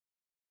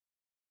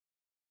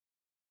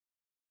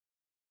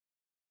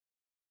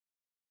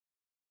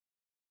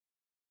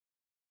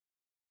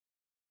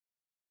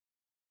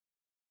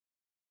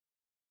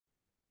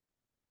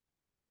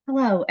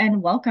Hello,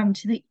 and welcome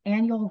to the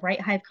annual Write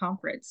Hive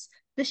Conference.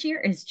 This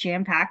year is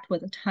jam-packed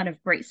with a ton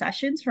of great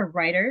sessions for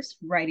writers,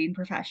 writing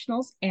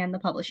professionals, and the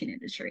publishing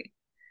industry.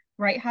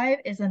 Write Hive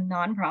is a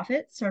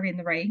nonprofit serving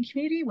the writing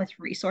community with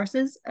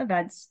resources,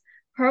 events,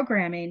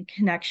 programming,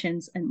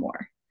 connections, and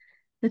more.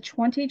 The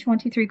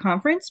 2023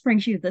 conference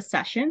brings you this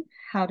session,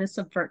 How to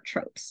Subvert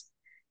Tropes.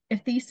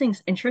 If these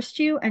things interest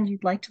you and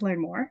you'd like to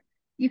learn more,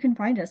 you can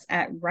find us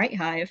at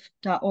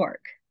writehive.org.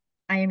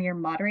 I am your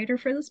moderator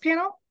for this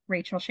panel,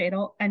 Rachel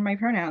Shadle, and my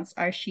pronouns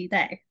are she,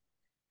 they.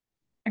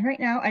 And right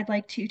now, I'd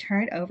like to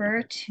turn it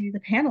over to the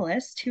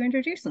panelists to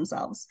introduce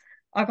themselves.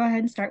 I'll go ahead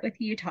and start with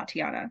you,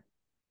 Tatiana.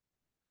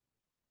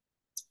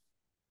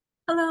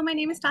 Hello, my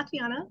name is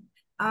Tatiana.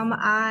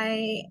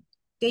 I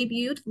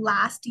debuted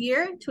last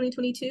year,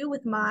 2022,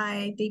 with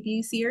my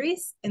debut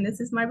series, and this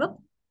is my book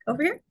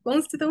over here,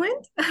 Bones to the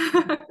Wind,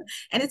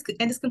 and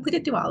it's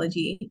completed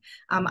duology.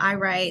 I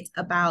write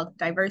about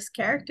diverse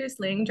characters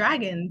slaying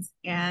dragons,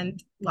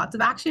 and lots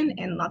of action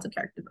and lots of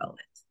character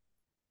development,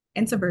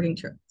 and subverting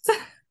tropes.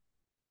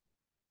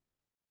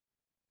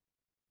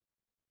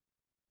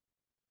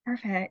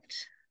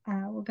 Perfect.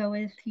 We'll go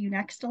with you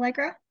next,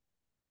 Allegra.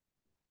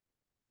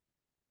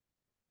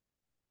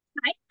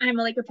 Hi, I'm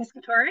Allegra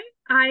Pescatore.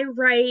 I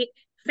write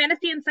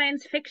fantasy and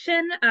science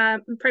fiction,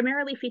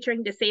 primarily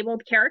featuring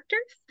disabled characters.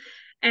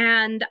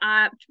 And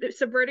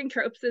subverting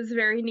tropes is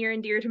very near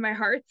and dear to my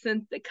heart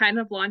since it kind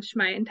of launched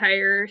my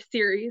entire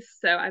series.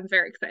 So I'm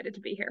very excited to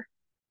be here.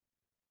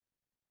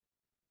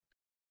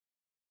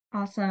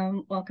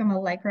 Awesome. Welcome,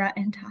 Allegra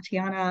and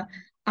Tatiana.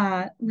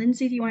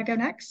 Linsey, do you want to go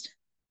next?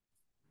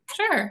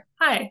 Sure.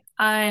 Hi,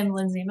 I'm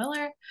Linsey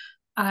Miller.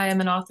 I am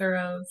an author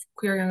of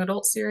queer young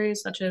adult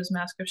series such as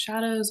Mask of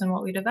Shadows and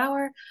What We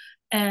Devour,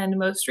 and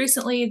most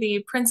recently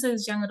the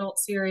Prince's young adult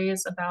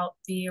series about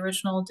the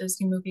original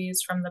Disney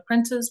movies from the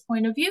Prince's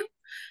point of view,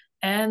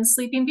 and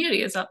Sleeping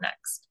Beauty is up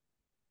next.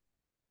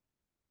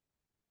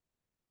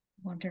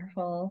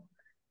 Wonderful.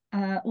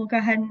 We'll go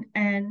ahead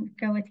and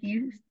go with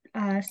you,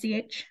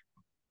 CH.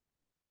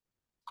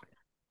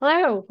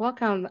 Hello,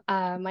 welcome.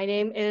 My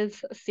name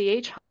is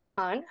CH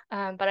Han,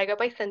 but I go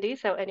by Cindy,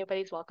 so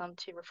anybody's welcome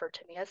to refer to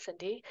me as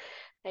Cindy.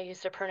 I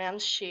use the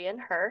pronouns she and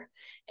her,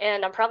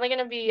 and I'm probably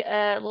going to be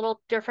a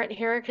little different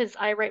here because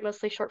I write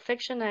mostly short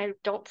fiction. I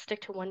don't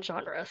stick to one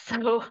genre,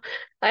 so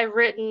I've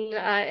written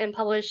and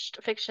published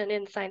fiction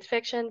in science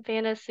fiction,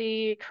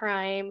 fantasy,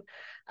 crime.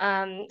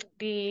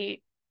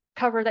 The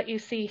cover that you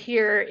see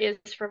here is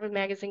from a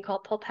magazine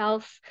called Pulp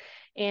House,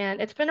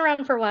 and it's been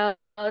around for a while,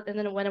 and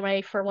then it went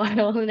away for a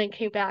while, and then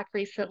came back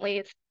recently.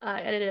 It's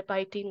edited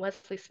by Dean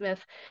Wesley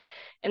Smith,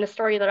 and the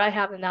story that I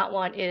have in that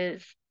one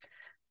is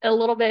a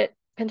little bit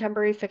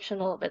contemporary fiction,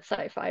 a little bit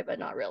sci-fi, but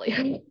not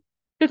really.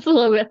 It's a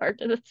little bit hard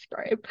to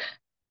describe.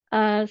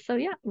 So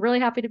yeah, really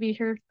happy to be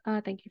here.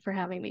 Thank you for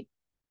having me.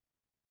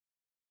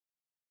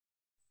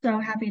 So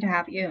happy to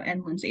have you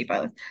and Linsey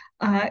both.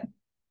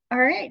 All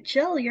right,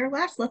 Jill, you're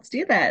last. Let's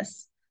do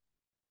this.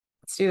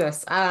 Let's do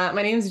this.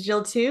 My name is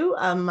Jill too.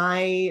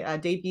 My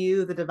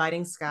debut, The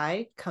Dividing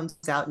Sky, comes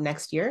out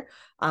next year.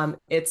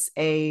 It's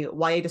a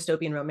YA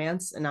dystopian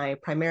romance, and I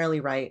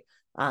primarily write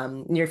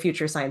near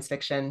future science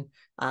fiction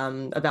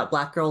about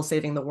Black girls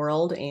saving the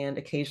world and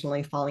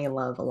occasionally falling in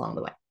love along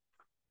the way.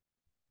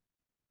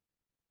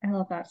 I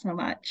love that so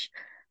much.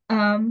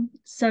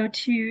 So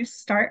to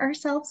start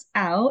ourselves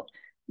out,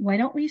 why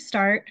don't we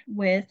start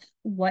with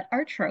what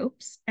are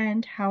tropes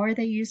and how are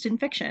they used in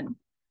fiction?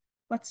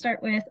 Let's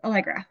start with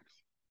Allegra.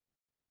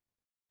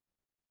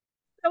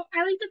 So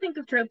I like to think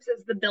of tropes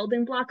as the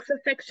building blocks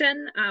of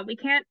fiction. We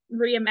can't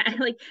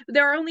reimagine, like,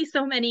 there are only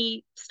so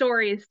many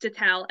stories to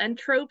tell, and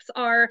tropes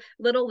are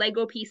little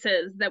Lego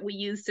pieces that we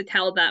use to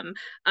tell them.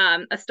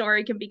 A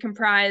story can be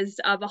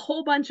comprised of a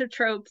whole bunch of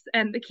tropes,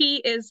 and the key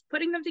is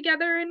putting them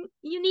together in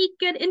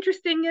unique and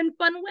interesting and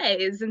fun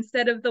ways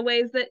instead of the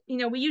ways that,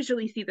 we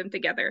usually see them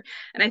together.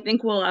 And I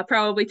think we'll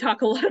probably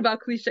talk a lot about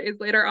cliches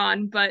later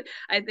on, but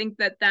I think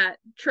that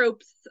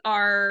tropes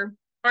are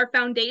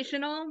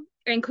foundational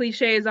and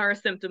cliches are a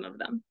symptom of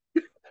them.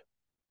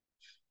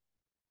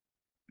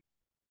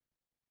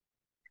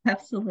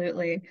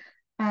 Absolutely.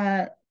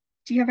 Do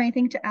you have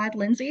anything to add,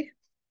 Linsey?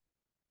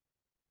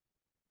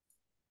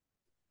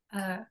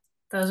 That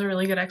was a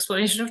really good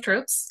explanation of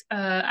tropes.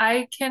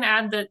 I can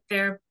add that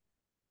they're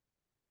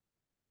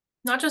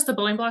not just the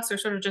building blocks, they're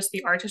sort of just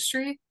the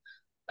artistry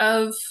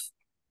of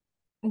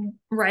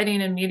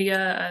writing and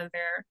media.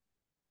 They're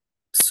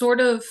sort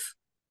of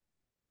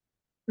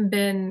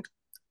been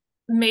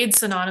made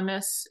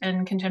synonymous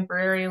in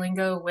contemporary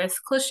lingo with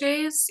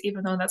cliches,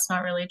 even though that's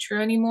not really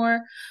true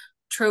anymore.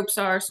 Tropes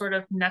are sort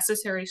of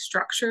necessary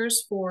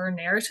structures for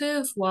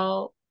narrative,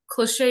 while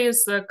cliche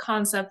is the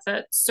concept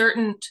that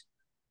certain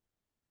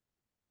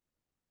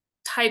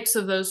types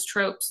of those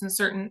tropes and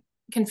certain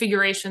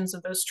configurations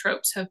of those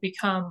tropes have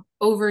become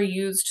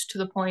overused to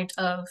the point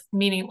of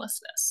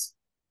meaninglessness.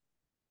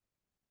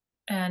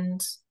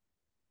 And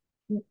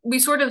we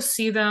sort of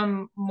see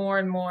them more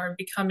and more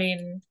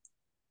becoming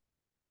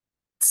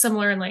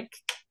similar in like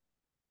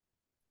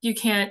you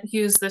can't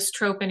use this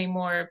trope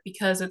anymore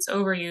because it's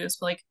overused.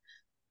 But like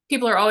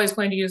people are always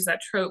going to use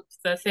that trope.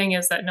 The thing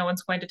is that no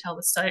one's going to tell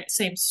the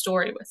same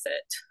story with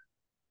it.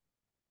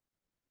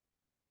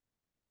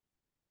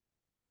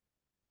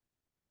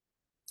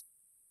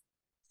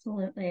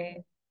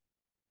 Absolutely.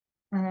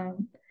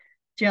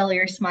 Jill,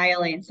 you're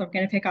smiling, so I'm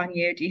going to pick on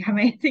you. Do you have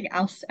anything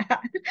else to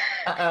add?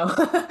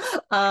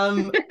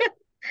 Uh-oh.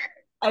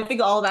 I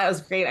think all that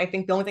was great. I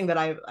think the only thing that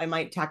I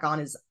might tack on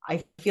is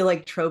I feel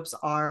like tropes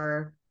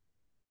are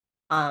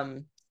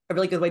a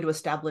really good way to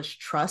establish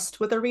trust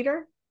with a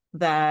reader,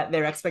 that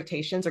their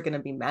expectations are going to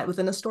be met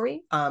within a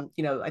story.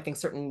 I think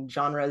certain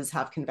genres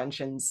have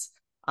conventions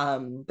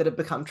that have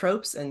become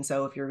tropes. And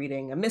so if you're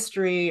reading a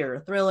mystery or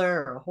a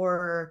thriller or a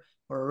horror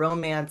or a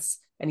romance,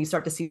 and you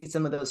start to see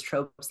some of those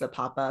tropes that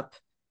pop up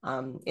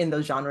in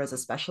those genres,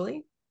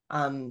 especially,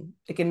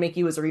 it can make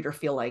you as a reader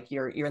feel like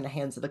you're in the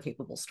hands of a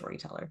capable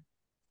storyteller.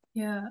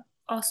 Yeah.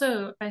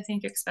 Also, I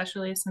think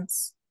especially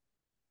since,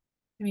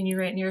 I mean, you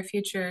write near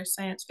future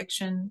science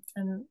fiction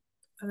and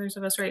others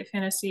of us write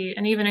fantasy,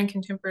 and even in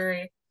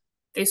contemporary,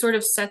 they sort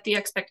of set the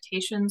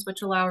expectations,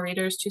 which allow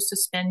readers to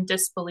suspend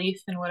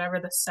disbelief in whatever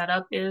the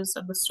setup is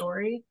of the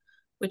story,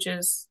 which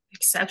is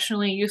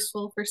exceptionally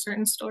useful for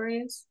certain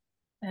stories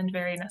and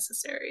very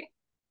necessary.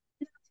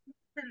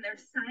 And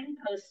there's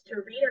signposts to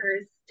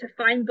readers to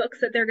find books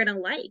that they're going to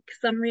like.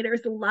 Some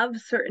readers love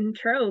certain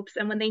tropes,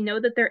 and when they know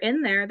that they're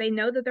in there, they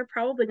know that they're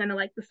probably going to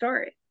like the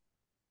story.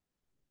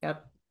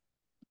 Yep.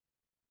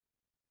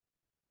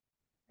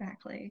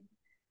 Exactly.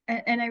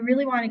 And I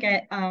really want to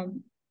get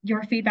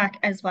your feedback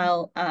as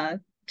well,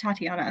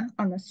 Tatiana,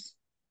 on this.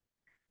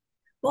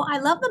 Well, I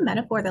love the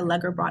metaphor that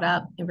Allegra brought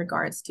up in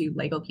regards to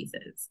Lego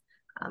pieces,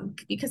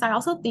 because I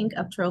also think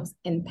of tropes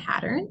in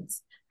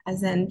patterns,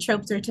 as in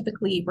tropes are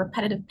typically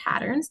repetitive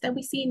patterns that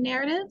we see in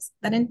narratives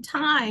that in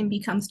time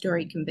become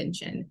story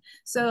convention.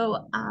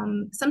 So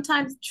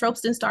sometimes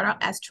tropes didn't start out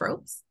as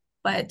tropes,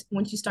 but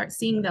once you start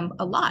seeing them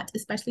a lot,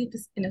 especially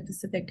in a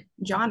specific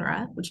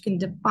genre, which can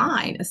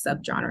define a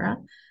subgenre,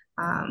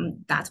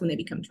 that's when they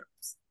become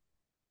tropes.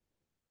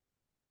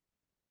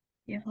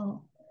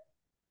 Beautiful.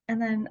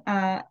 And then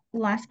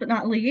last but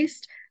not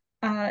least,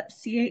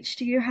 CH,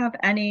 do you have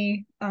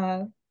any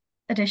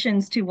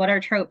additions to what are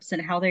tropes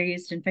and how they're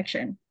used in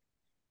fiction?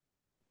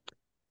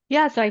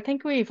 Yeah, so I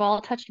think we've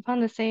all touched upon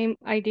the same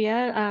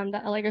idea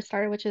that Allegra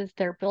started, which is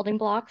their building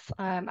blocks.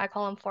 I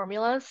call them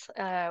formulas.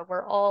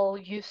 We're all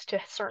used to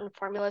certain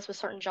formulas with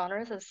certain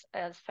genres,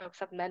 as folks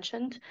have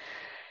mentioned.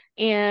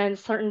 And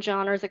certain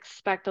genres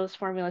expect those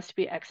formulas to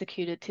be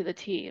executed to the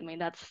T. I mean,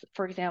 that's,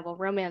 for example,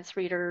 romance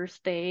readers,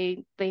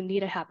 they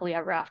need a happily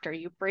ever after.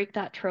 You break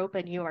that trope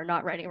and you are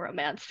not writing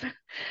romance.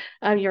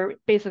 You're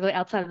basically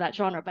outside of that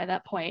genre by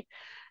that point.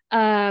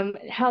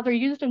 How they're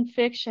used in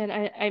fiction,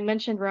 I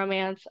mentioned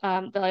romance,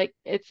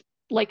 it's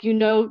like,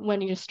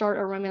 when you start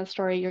a romance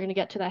story, you're going to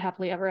get to that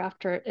happily ever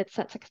after. It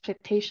sets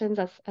expectations,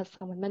 as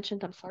someone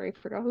mentioned. I'm sorry, I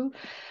forgot who.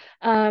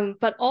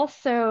 But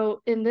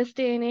also in this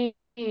day and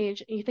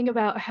age, you think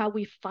about how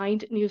we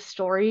find new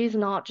stories,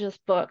 not just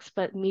books,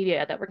 but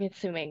media that we're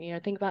consuming.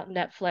 Think about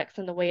Netflix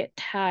and the way it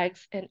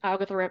tags an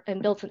algorithm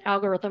and builds an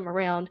algorithm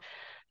around,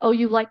 oh,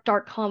 you like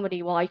dark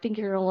comedy. Well, I think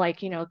you're gonna like,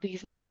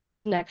 these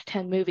next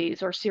 10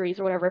 movies or series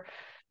or whatever.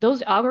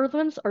 Those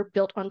algorithms are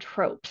built on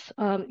tropes.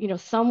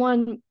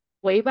 Someone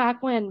way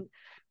back when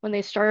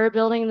they started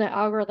building the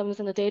algorithms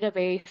in the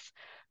database,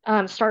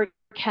 started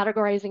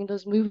categorizing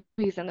those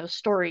movies and those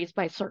stories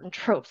by certain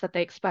tropes that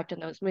they expect in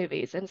those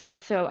movies. And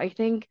so I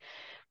think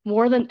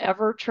more than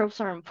ever, tropes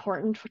are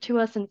important to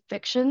us in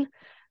fiction,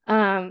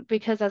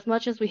 because as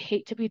much as we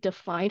hate to be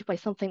defined by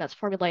something that's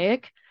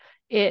formulaic,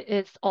 it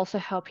is also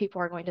how people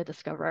are going to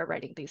discover our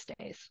writing these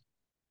days.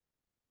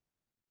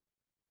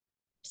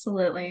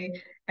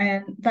 Absolutely.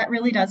 And that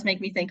really does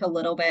make me think a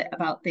little bit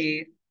about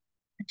the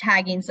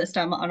tagging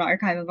system on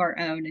Archive of Our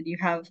Own. And you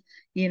have,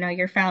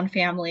 your found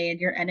family and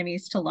your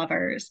enemies to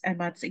lovers. And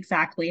that's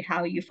exactly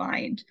how you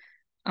find,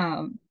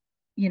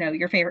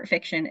 your favorite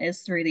fiction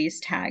is through these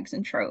tags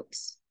and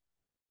tropes.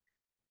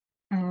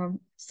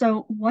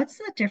 So what's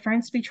the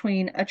difference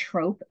between a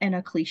trope and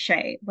a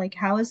cliche? Like,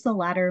 how is the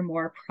latter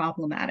more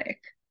problematic?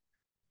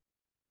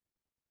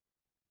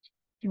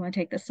 Do you want to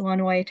take this one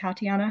away,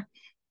 Tatiana?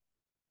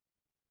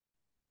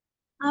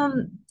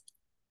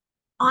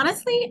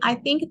 Honestly, I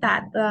think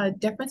that the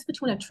difference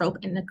between a trope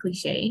and a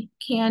cliche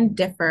can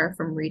differ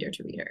from reader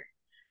to reader.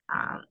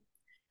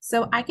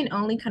 So I can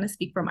only kind of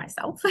speak for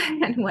myself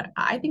and what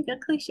I think a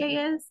cliche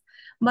is.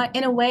 But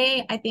in a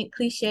way, I think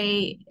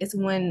cliche is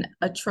when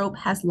a trope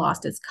has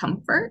lost its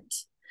comfort,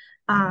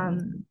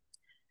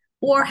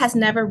 or has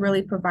never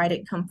really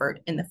provided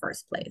comfort in the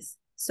first place.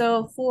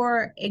 So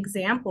for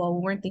example,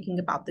 when we're thinking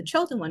about the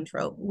chosen one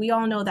trope, we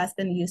all know that's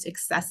been used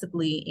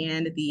excessively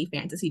in the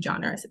fantasy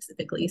genre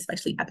specifically,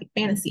 especially epic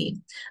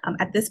fantasy.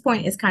 At this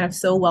point, it's kind of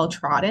so well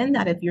trodden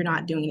that if you're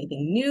not doing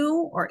anything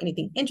new or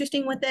anything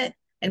interesting with it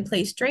and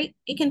play straight,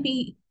 it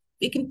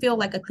can feel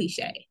like a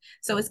cliche.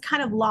 So it's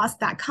kind of lost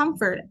that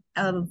comfort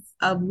of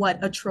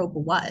what a trope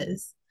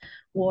was.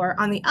 Or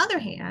on the other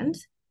hand,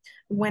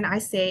 when I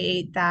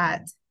say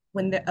that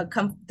when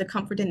the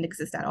comfort didn't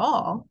exist at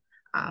all,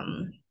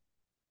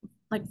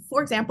 like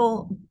for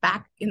example,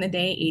 back in the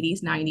day,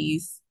 80s,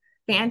 90s,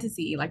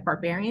 fantasy, like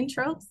barbarian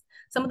tropes,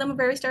 some of them are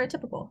very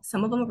stereotypical,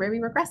 some of them are very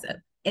regressive.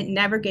 It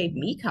never gave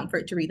me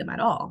comfort to read them at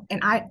all.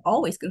 And I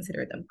always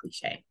consider them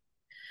cliche.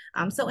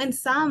 So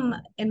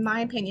in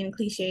my opinion,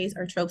 cliches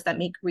are tropes that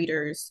make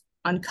readers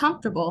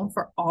uncomfortable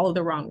for all of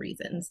the wrong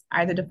reasons,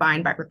 either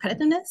defined by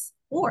repetitiveness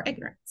or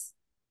ignorance.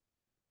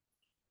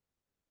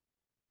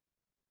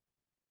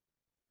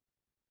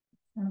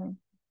 I'm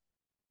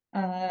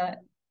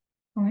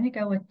going to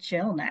go with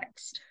Jill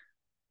next.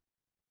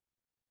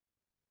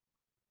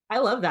 I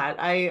love that.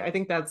 I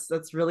think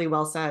that's really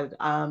well said.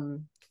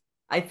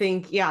 I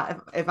think, yeah,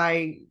 if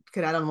I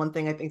could add on one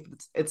thing, I think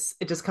it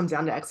just comes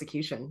down to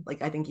execution.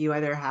 Like I think you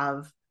either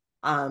have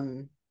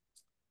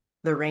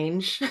the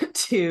range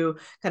to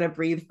kind of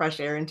breathe fresh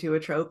air into a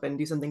trope and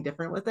do something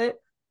different with it,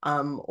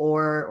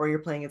 or you're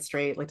playing it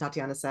straight, like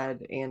Tatiana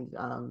said, and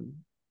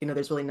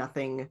there's really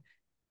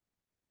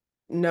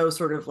no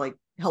sort of like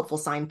helpful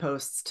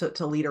signposts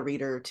to lead a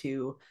reader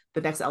to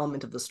the next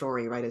element of the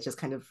story, right? It just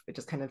kind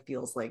of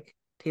feels like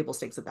table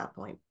stakes at that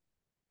point.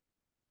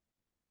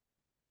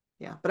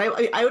 Yeah, but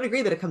I would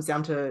agree that it comes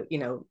down to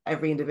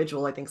every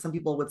individual. I think some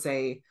people would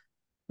say,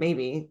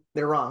 maybe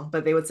they're wrong,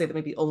 but they would say that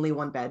maybe only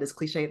one bed is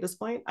cliche at this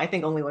point. I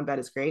think only one bed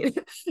is great.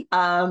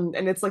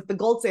 And it's like the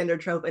gold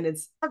standard trope, and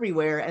it's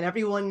everywhere, and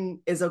everyone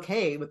is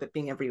okay with it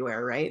being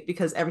everywhere, right?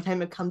 Because every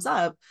time it comes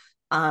up,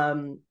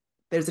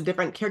 there's a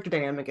different character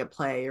dynamic at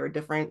play, or a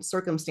different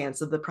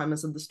circumstance of the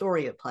premise of the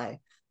story at play.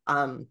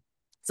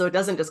 So it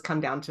doesn't just come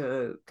down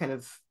to kind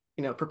of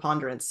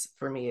preponderance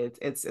for me.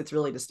 It's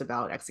really just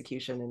about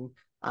execution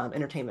and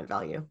entertainment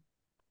value.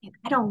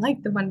 I don't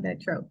like the one bed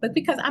trope, but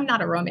because I'm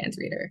not a romance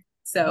reader,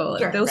 so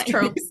sure, those right.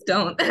 tropes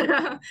don't.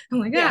 I'm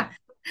like, yeah.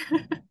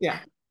 Yeah.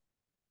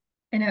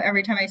 I know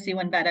every time I see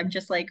one bed, I'm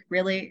just like,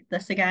 really,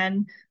 this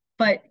again?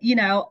 But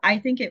I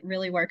think it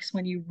really works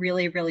when you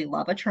really, really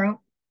love a trope.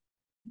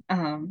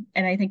 And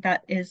I think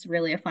that is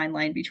really a fine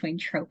line between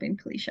trope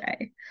and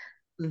cliche.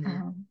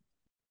 Mm-hmm.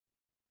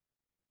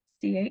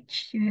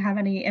 CH, do you have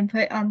any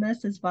input on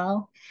this as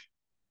well?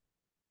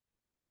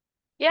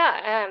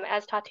 Yeah,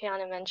 as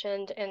Tatiana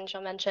mentioned and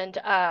Jill mentioned,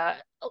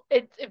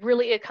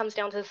 it comes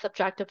down to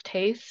subjective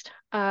taste.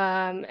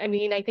 I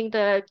mean, I think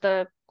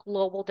the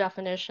global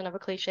definition of a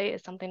cliche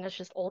is something that's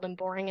just old and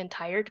boring and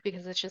tired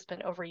because it's just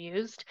been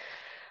overused.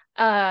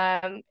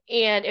 And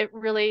it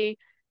really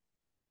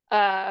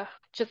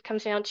just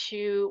comes down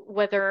to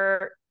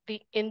whether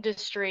the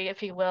industry,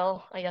 if you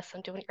will, I guess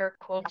I'm doing air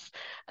quotes,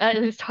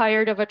 is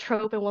tired of a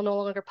trope and will no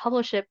longer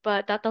publish it,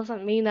 but that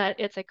doesn't mean that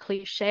it's a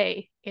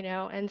cliche,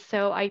 And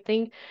so I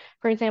think,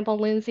 for example,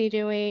 Linsey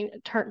doing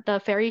the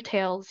fairy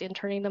tales and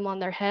turning them on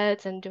their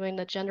heads and doing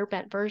the gender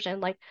bent version,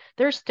 like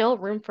there's still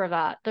room for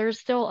that. There's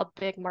still a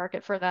big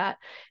market for that.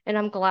 And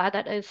I'm glad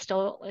that it's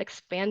still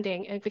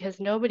expanding, and because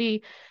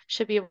nobody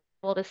should be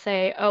able to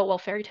say, oh, well,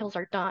 fairy tales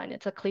are done.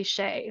 It's a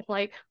cliche.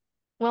 Like,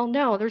 well,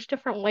 no, there's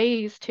different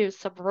ways to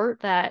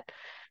subvert that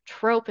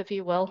trope, if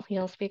you will,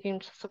 speaking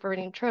to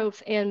subverting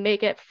tropes, and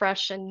make it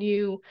fresh and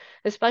new,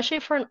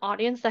 especially for an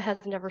audience that has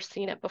never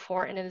seen it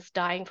before and is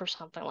dying for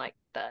something like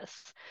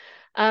this.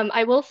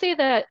 I will say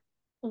that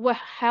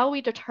how we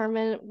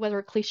determine whether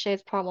a cliche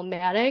is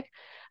problematic,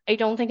 I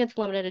don't think it's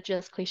limited to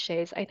just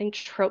cliches. I think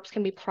tropes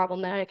can be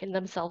problematic in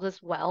themselves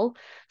as well.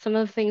 Some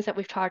of the things that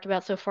we've talked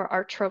about so far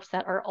are tropes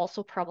that are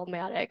also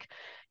problematic.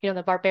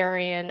 The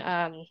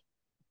barbarian,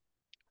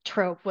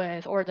 trope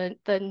with, or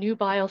the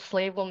nubile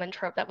slave woman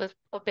trope that was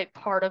a big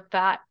part of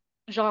that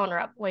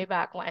genre way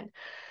back when.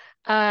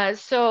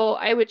 So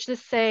I would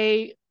just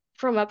say,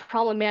 from a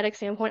problematic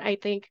standpoint, I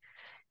think,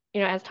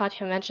 as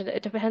Tatiana mentioned,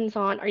 it depends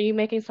on, are you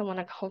making someone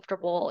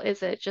uncomfortable?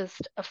 Is it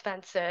just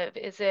offensive?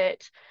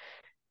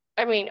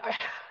 I mean,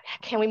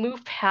 can we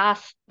move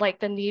past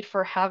like the need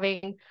for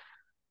having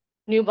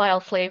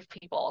nubile slave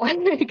people?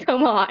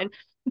 Come on.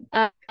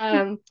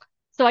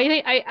 So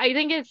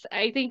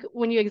I think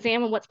when you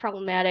examine what's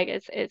problematic,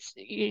 it's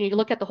you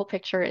look at the whole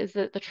picture. Is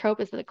it the trope?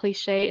 Is it the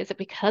cliche? Is it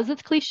because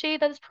it's cliche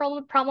that it's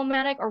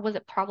problematic, or was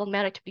it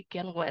problematic to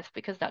begin with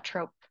because that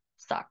trope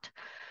sucked?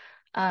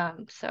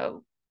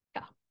 So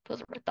yeah,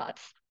 those are my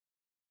thoughts.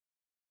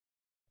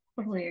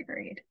 Totally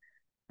agreed.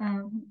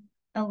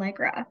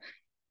 Allegra.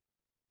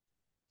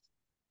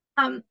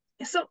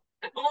 So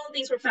all of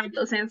these were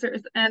fabulous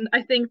answers, and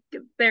I think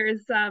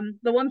there's the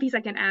one piece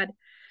I can add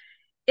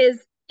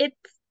is it's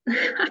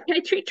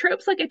I treat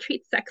tropes like I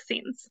treat sex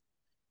scenes.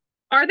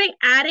 Are they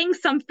adding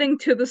something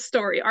to the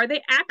story? Are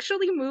they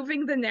actually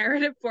moving the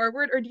narrative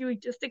forward, or do you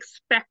just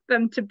expect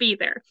them to be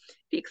there?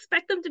 If you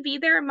expect them to be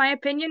there, in my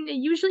opinion, they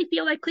usually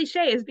feel like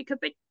cliches because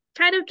they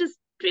kind of just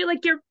feel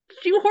like you're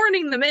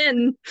shoehorning them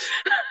in.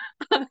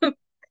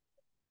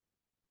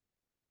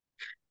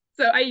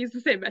 So I use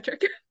the same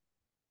metric.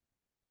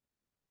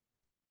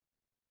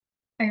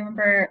 I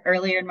remember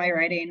earlier in my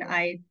writing,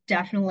 I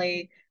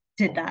definitely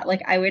did that.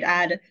 Like I would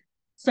add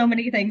so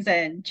many things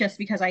in just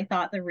because I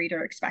thought the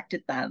reader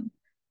expected them.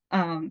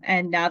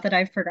 And now that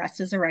I've progressed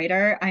as a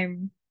writer,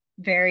 I'm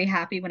very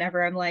happy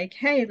whenever I'm like,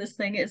 hey, this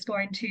thing is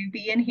going to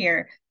be in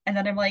here. And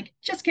then I'm like,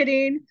 just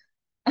kidding,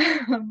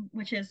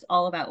 which is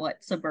all about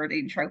what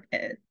subverting trope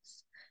is.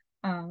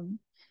 Um,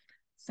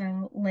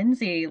 so,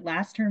 Linsey,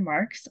 last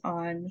remarks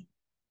on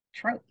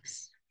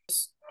tropes.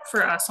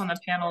 For us on the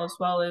panel as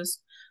well is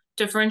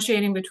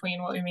differentiating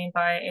between what we mean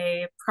by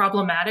a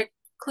problematic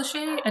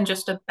cliche and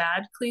just a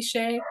bad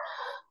cliche,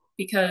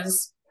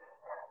 because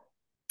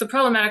the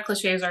problematic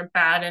cliches are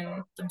bad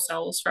in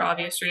themselves for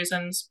obvious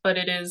reasons, but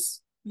it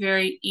is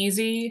very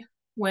easy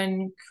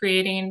when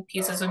creating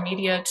pieces of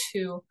media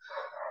to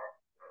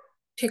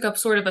pick up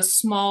sort of a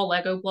small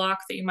Lego block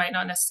that you might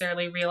not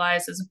necessarily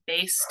realize is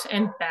based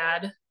in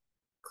bad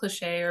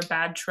cliche or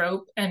bad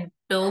trope and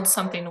build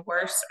something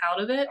worse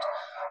out of it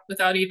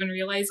without even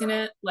realizing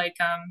it. Like,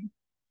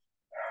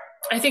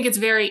 I think it's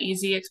very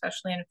easy,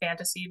 especially in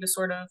fantasy, to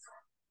sort of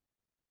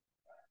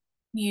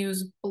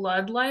use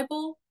blood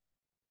libel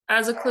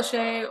as a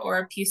cliche or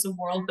a piece of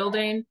world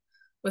building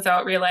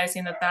without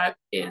realizing that that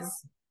is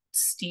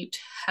steeped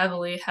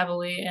heavily,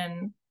 heavily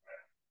in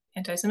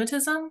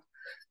anti-Semitism.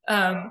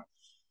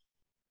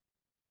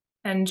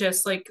 And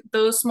just like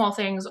those small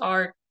things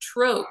are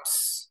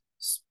tropes,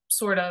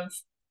 sort of,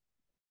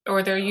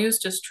 or they're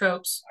used as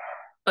tropes,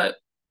 but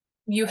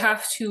you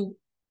have to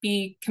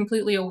be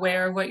completely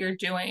aware of what you're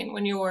doing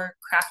when you're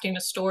crafting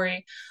a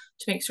story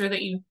to make sure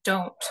that you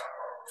don't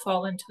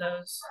fall into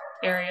those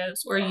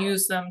areas or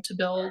use them to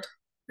build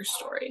your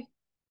story.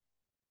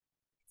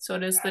 So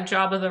it is the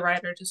job of the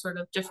writer to sort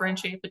of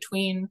differentiate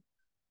between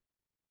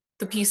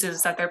the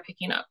pieces that they're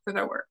picking up for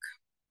their work.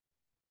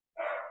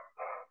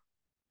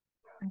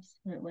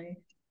 Absolutely.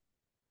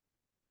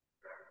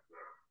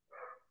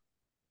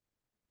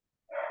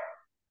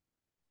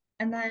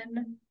 And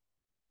then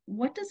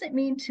what does it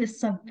mean to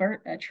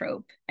subvert a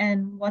trope?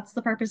 And what's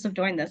the purpose of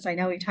doing this? I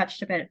know we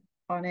touched a bit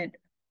on it,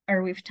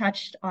 or we've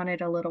touched on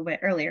it a little bit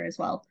earlier as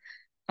well.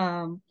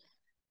 Do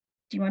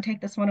you want to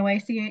take this one away,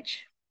 CH?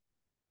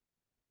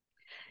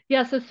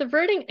 Yeah, so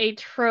subverting a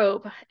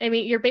trope, I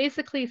mean, you're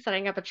basically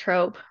setting up a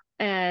trope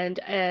and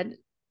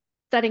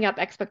setting up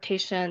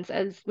expectations,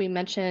 as we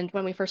mentioned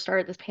when we first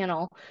started this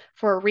panel,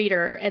 for a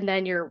reader, and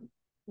then you're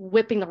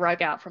whipping the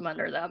rug out from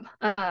under them,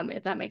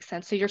 if that makes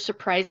sense. So you're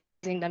surprising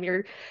them,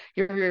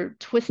 you're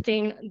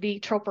twisting the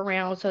trope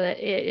around so that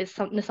it is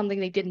something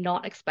they did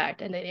not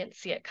expect and they didn't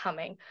see it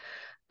coming.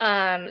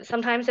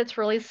 Sometimes it's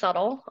really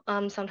subtle.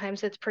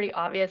 Sometimes it's pretty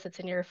obvious. It's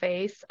in your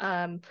face.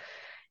 And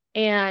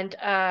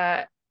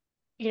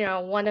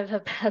one of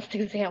the best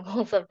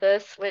examples of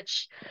this,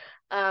 which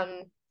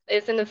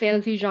is in the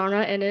fantasy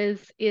genre and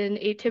is in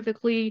a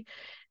typically,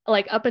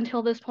 like up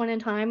until this point in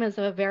time, is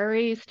a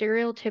very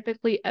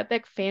stereotypically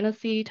epic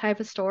fantasy type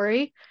of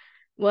story,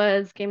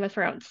 was Game of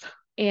Thrones.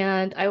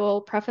 And I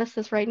will preface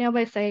this right now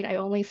by saying I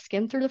only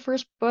skimmed through the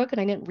first book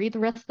and I didn't read the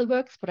rest of the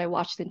books, but I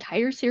watched the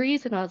entire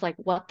series and I was like,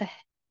 what the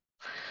heck?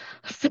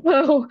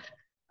 So,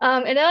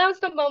 and that was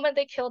the moment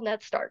they killed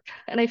Ned Stark.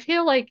 And I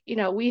feel like,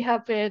 we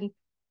have been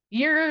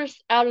years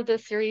out of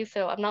this series,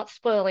 so I'm not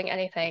spoiling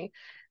anything.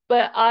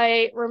 But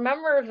I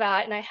remember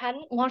that, and I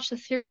hadn't watched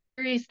the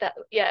series that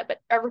yet, but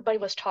everybody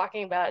was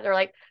talking about it. They're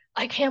like,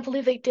 I can't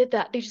believe they did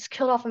that. They just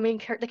killed off a main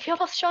character. They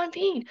killed off Sean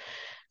Bean.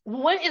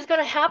 What is going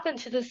to happen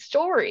to this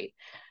story?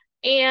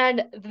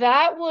 And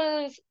that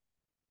was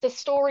the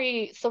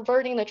story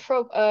subverting the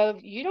trope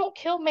of you don't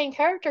kill main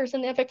characters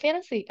in epic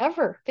fantasy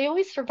ever. They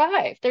always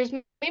survive. There's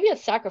maybe a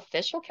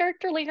sacrificial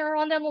character later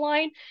on down the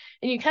line,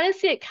 and you kind of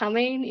see it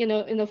coming,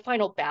 in the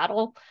final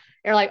battle.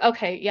 You're like,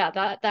 okay, yeah,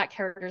 that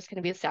character is going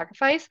to be a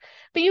sacrifice,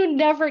 but you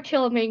never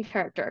kill a main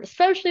character,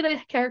 especially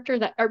the character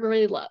that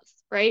everybody loves,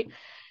 right?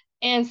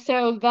 And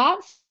so that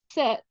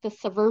set the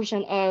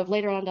subversion of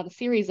later on down the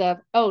series of,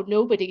 oh,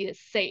 nobody is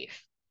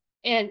safe.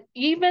 And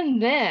even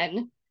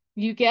then,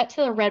 you get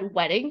to the Red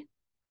Wedding,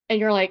 and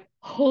you're like,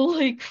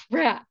 holy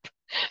crap,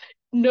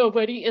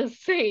 nobody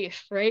is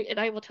safe, right? And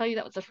I will tell you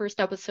that was the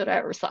first episode I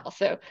ever saw.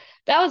 So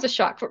that was a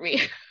shock for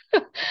me.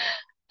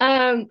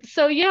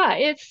 So yeah,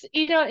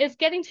 it's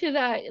getting to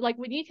that, like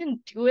when you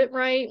can do it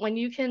right, when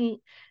you can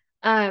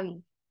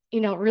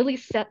really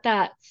set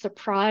that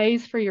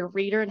surprise for your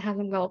reader and have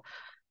them go,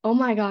 oh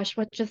my gosh,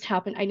 what just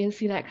happened? I didn't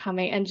see that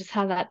coming, and just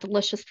have that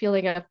delicious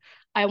feeling of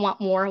I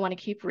want more, I want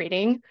to keep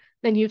reading,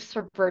 then you've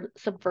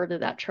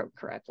subverted that trope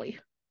correctly.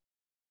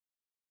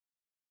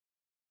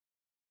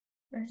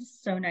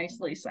 That's so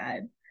nicely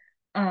said.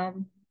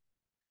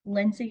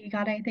 Linsey, you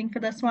got anything for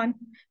this one?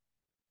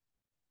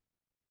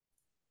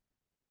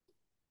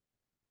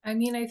 I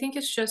mean, I think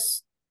it's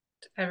just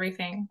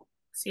everything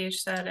CH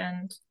said,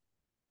 and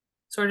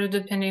sort of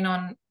depending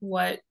on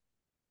what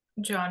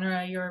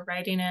genre you're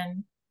writing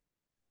in,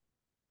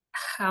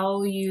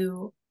 how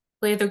you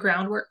lay the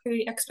groundwork for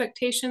the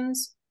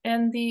expectations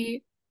and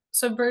the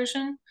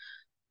subversion.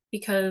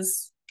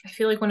 Because I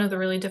feel like one of the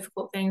really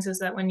difficult things is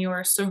that when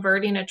you're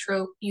subverting a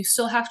trope, you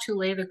still have to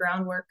lay the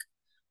groundwork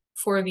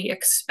for the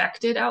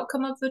expected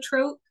outcome of the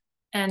trope.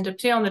 And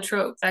depending on the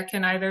trope, that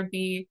can either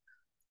be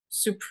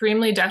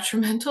supremely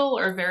detrimental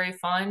or very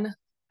fun.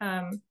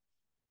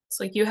 It's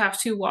like you have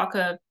to walk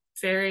a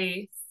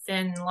very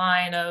thin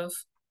line of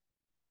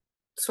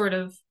sort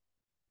of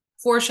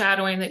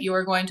foreshadowing that you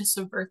are going to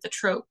subvert the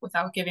trope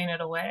without giving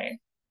it away,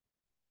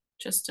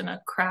 just in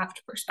a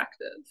craft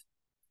perspective.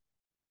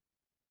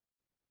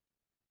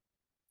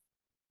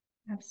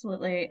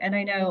 Absolutely. And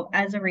I know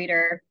as a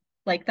reader,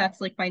 like that's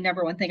like my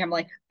number one thing. I'm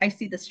like, I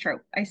see this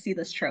trope. I see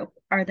this trope.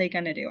 Are they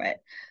going to do it?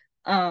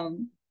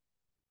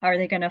 Are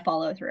they going to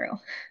follow through?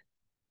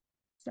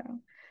 So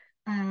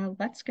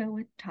let's go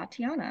with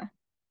Tatiana.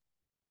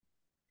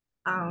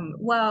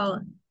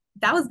 Well,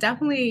 that was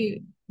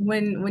definitely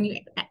when you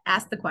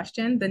asked the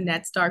question, the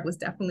Ned Stark was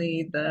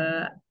definitely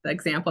the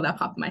example that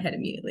popped in my head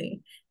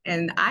immediately.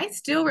 And I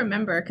still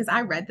remember, because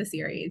I read the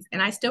series,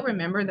 and I still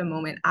remember the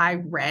moment I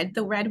read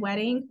The Red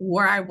Wedding,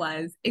 where I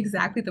was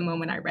exactly the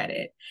moment I read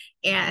it.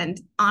 And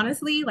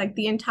honestly, like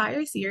the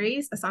entire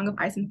series, A Song of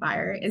Ice and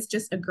Fire, is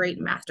just a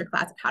great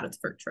masterclass of how to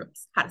subvert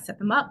tropes, how to set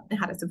them up, and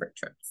how to subvert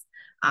tropes.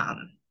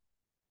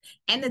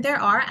 And that there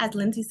are, as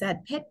Linsey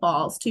said,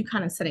 pitfalls to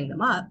kind of setting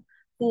them up.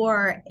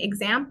 For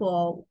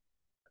example,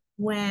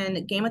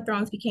 when Game of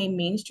Thrones became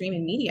mainstream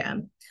in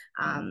media,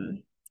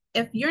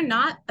 if you're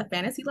not a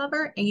fantasy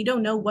lover and you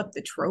don't know what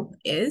the trope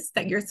is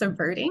that you're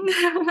subverting,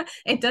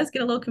 it does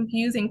get a little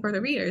confusing for the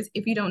readers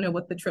if you don't know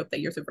what the trope that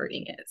you're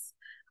subverting is.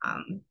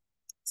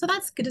 So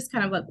that's just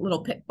kind of a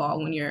little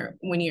pitfall when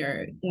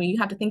you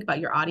have to think about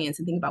your audience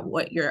and think about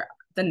what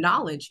the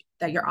knowledge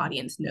that your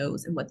audience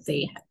knows and what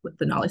the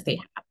knowledge they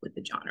have with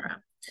the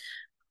genre.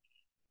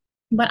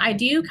 But I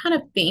do kind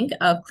of think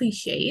of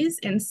cliches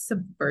and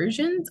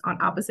subversions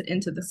on opposite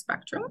ends of the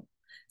spectrum.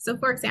 So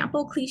for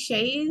example,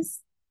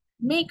 cliches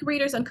make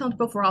readers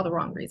uncomfortable for all the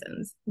wrong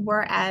reasons,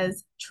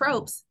 whereas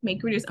tropes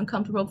make readers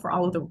uncomfortable for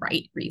all of the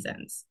right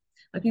reasons.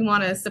 Like we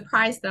want to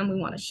surprise them,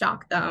 we want to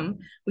shock them,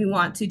 we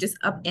want to just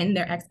upend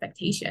their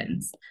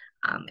expectations.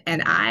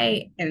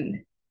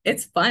 And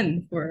it's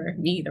fun for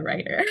me, the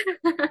writer.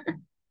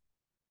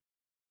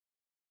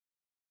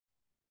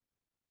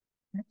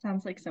 That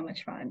sounds like so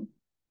much fun.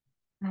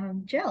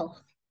 Jill.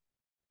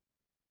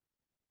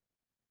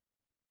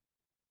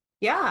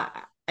 Yeah,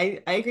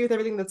 I agree with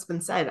everything that's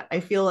been said. I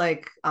feel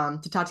like, to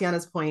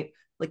Tatiana's point,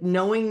 like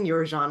knowing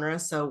your genre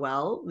so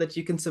well that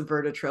you can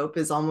subvert a trope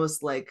is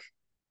almost like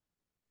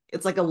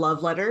it's like a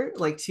love letter,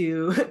 like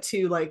to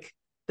like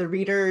the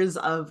readers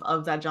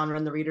of that genre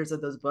and the readers of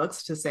those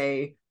books to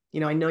say,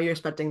 I know you're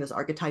expecting this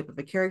archetype of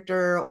a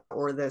character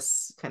or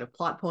this kind of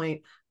plot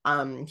point.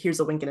 Here's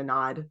a wink and a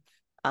nod,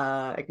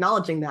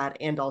 acknowledging that,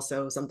 and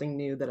also something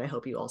new that I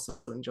hope you also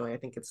enjoy. I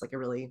think it's like a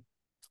really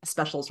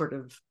special sort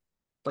of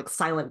like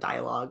silent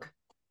dialogue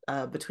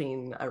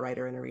between a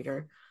writer and a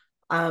reader.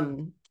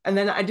 And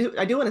then I do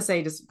want to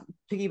say, just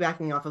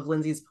piggybacking off of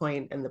Linsey's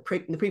point and the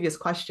previous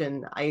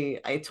question,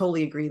 I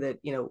totally agree that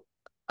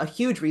a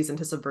huge reason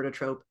to subvert a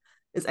trope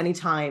is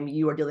anytime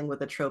you are dealing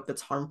with a trope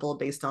that's harmful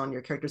based on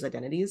your characters'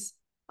 identities.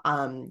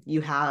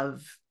 You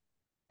have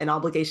an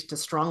obligation to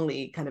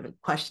strongly kind of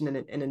question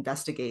and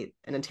investigate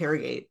and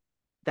interrogate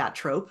that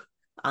trope,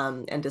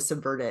 and to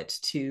subvert it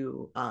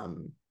to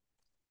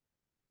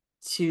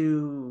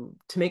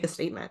make a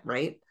statement,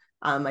 right?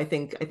 I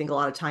think a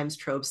lot of times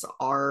tropes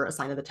are a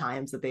sign of the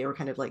times that they were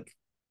kind of like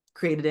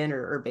created in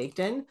or baked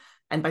in,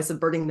 and by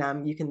subverting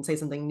them, you can say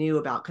something new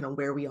about kind of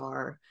where we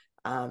are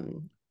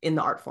in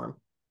the art form,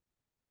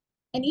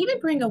 and even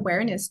bring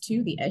awareness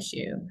to the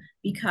issue,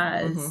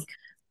 because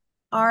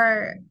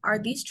are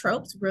these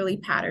tropes really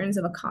patterns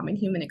of a common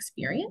human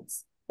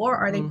experience, or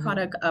are they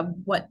product of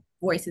what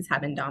voices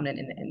have been dominant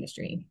in the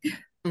industry?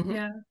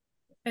 Yeah,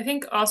 I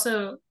think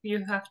also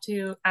you have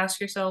to ask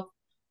yourself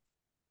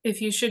if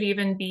you should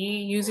even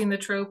be using the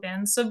trope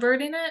and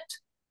subverting it,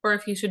 or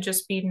if you should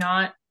just be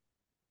not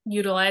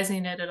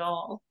utilizing it at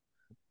all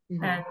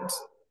and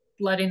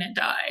letting it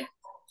die.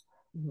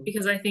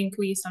 Because I think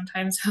we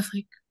sometimes have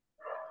like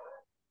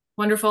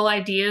wonderful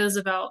ideas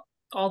about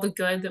all the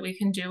good that we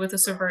can do with a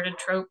subverted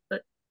trope,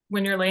 but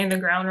when you're laying the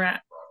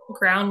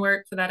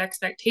groundwork for that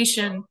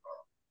expectation,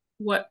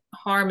 what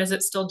harm is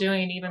it still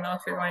doing, even though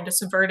if you're going to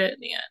subvert it in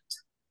the end?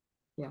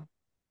 Yeah.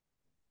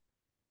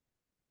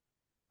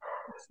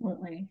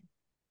 Absolutely.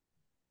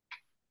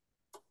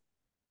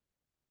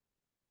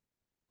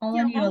 All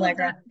on you,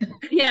 Allegra.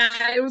 Yeah,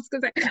 I was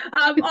gonna say,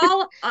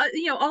 all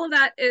all of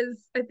that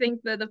is, I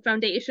think, the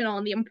foundational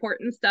and the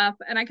important stuff.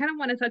 And I kind of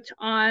want to touch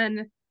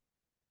on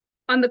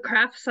the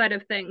craft side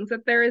of things,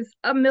 that there is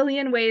a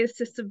million ways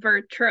to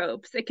subvert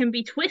tropes. It can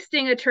be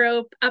twisting a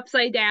trope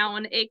upside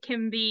down. It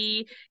can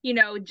be,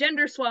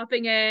 gender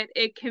swapping it.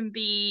 It can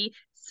be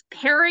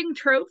pairing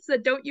tropes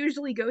that don't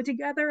usually go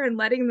together and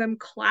letting them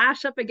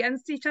clash up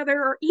against each other,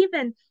 or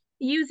even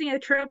using a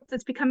trope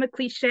that's become a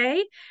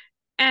cliche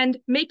and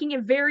making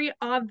it very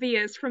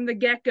obvious from the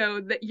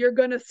get-go that you're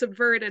going to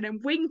subvert it,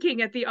 and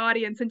winking at the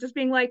audience and just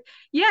being like,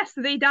 yes,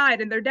 they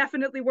died and there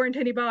definitely weren't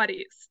any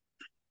bodies.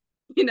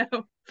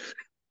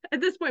 At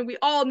this point, we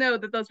all know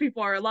that those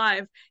people are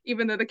alive,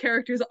 even though the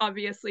characters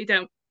obviously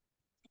don't.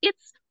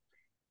 It's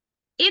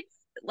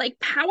like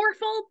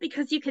powerful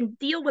because you can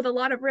deal with a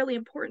lot of really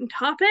important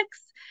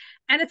topics.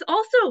 And it's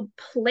also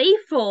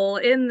playful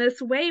in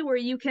this way where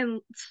you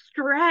can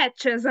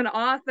stretch as an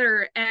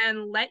author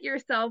and let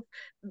yourself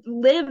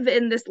live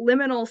in this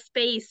liminal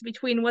space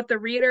between what the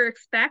reader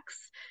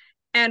expects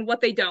and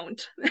what they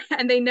don't.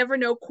 And they never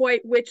know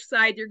quite which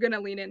side you're going to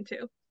lean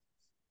into.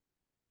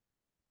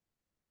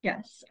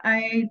 Yes,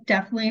 I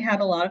definitely had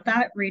a lot of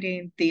that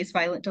reading These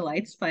Violent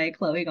Delights by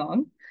Chloe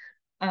Gong.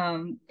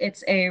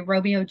 It's a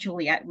Romeo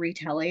Juliet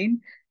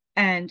retelling,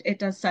 and it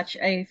does such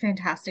a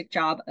fantastic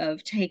job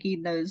of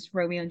taking those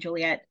Romeo and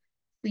Juliet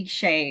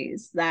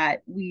cliches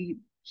that we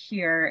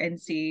hear and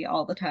see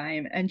all the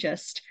time and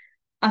just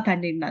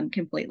upending them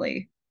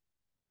completely.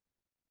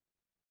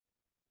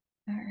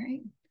 All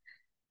right.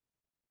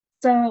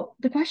 So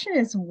the question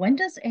is, when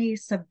does a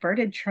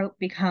subverted trope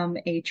become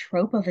a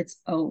trope of its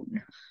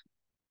own?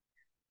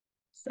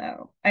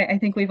 So I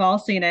think we've all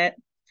seen it.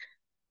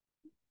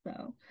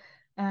 So,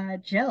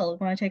 Jill,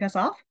 want to take us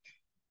off?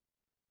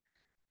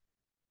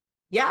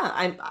 Yeah,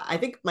 I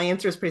think my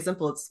answer is pretty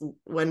simple. It's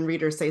when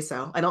readers say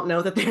so. I don't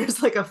know that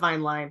there's like a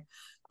fine line.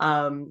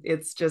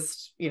 It's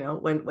just, you know,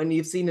 when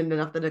you've seen it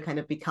enough that it kind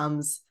of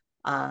becomes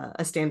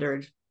a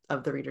standard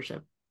of the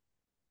readership.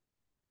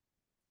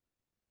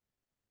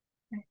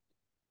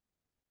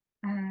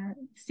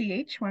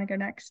 CH, want to go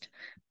next?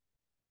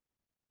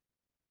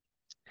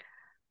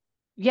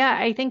 Yeah,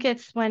 I think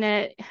it's when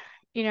it,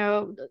 you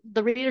know,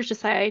 the readers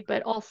decide,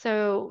 but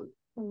also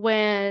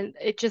when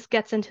it just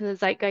gets into the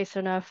zeitgeist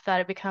enough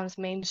that it becomes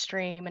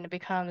mainstream and it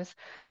becomes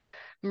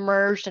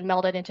merged and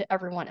melded into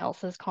everyone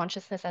else's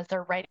consciousness as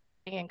they're writing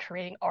and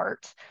creating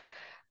art.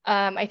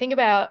 I think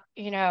about,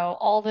 you know,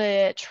 all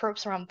the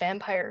tropes around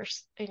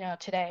vampires, you know,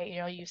 today,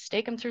 you know, you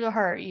stake them through the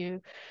heart,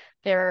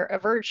 they're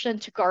aversion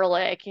to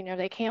garlic, you know,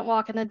 they can't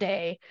walk in the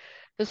day.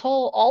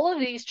 All of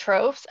these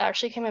tropes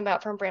actually came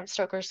about from Bram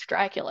Stoker's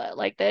Dracula.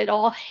 Like they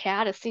all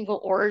had a single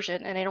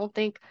origin, and I don't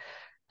think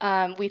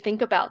we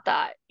think about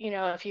that, you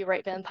know, if you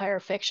write vampire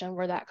fiction,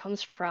 where that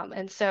comes from.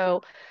 And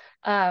so,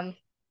 um,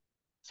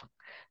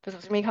 this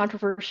is gonna be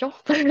controversial,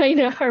 but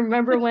I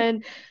remember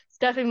when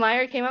Stephenie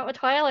Meyer came out with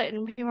Twilight,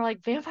 and people were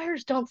like,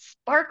 vampires don't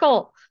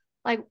sparkle.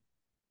 Like,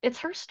 it's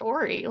her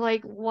story.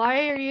 Like,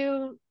 why are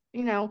you,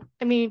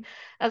 I mean,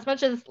 as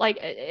much as like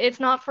it's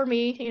not for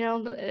me,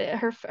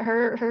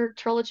 her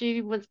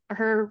trilogy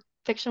her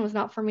fiction was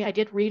not for me. I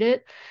did read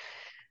it,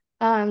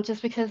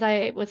 just because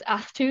I was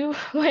asked to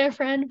by a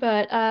friend,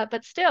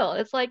 but still,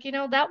 it's like,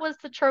 that was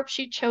the trope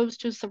she chose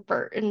to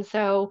subvert. And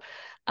so,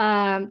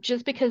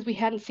 just because we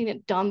hadn't seen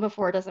it done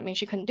before doesn't mean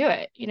she couldn't do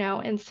it,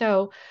 And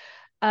so,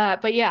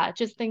 but yeah,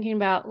 just thinking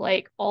about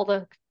like all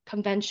the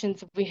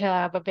conventions we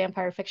have of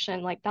vampire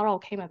fiction, like that all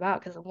came about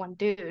because of one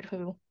dude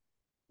who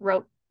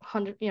wrote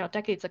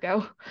decades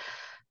ago.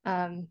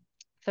 Um,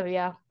 so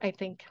yeah, I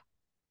think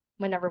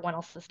when everyone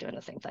else is doing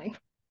the same thing.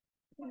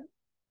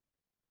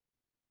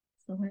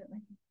 Absolutely.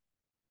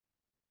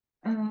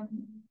 And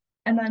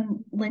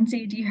then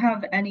Linsey, do you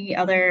have any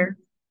other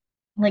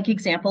like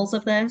examples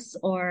of this,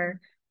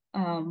 or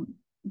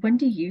when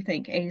do you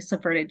think a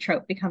subverted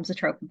trope becomes a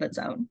trope of its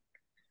own?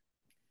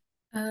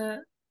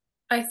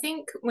 I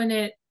think when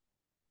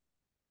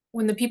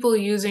the people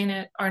using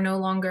it are no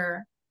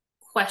longer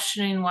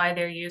questioning why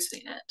they're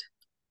using it.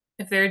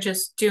 If they're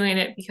just doing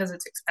it because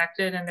it's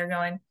expected and they're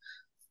going,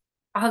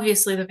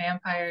 obviously the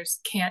vampires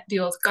can't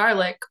deal with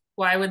garlic,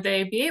 why would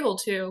they be able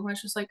to?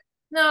 It's just like,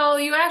 no,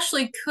 you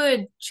actually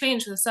could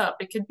change this up.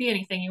 It could be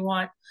anything you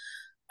want.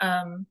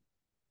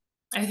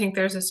 I think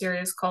there's a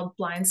series called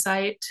Blind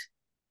Sight,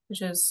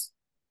 which is,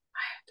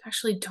 I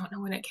actually don't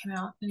know when it came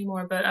out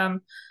anymore, but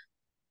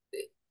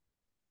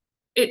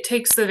it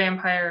takes the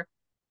vampire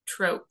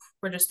trope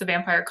or just the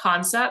vampire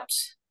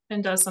concept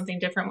and does something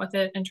different with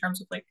it in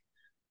terms of like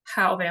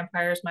how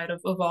vampires might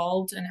have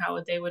evolved and how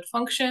they would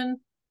function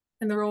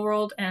in the real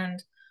world.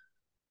 And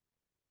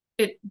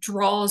it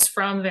draws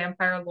from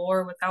vampire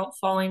lore without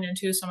falling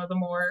into some of the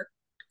more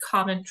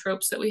common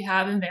tropes that we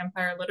have in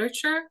vampire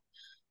literature.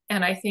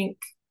 And I think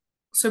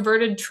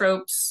subverted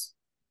tropes,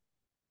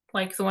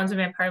 like the ones in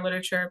vampire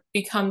literature,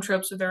 become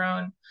tropes of their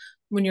own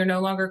when you're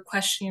no longer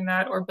questioning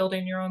that or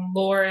building your own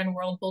lore and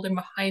world building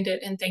behind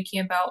it and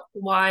thinking about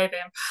why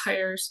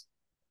vampires,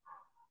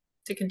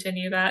 to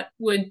continue that,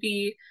 would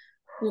be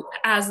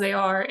as they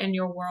are in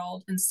your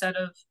world instead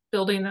of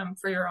building them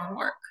for your own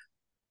work.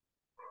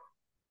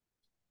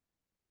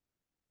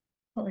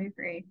 Totally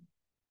agree.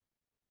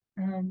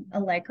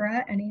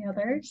 Allegra, any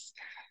others?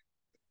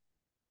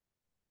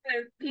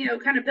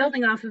 Kind of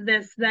building off of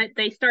this, that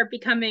they start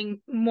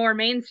becoming more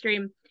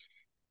mainstream.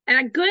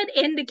 And a good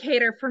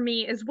indicator for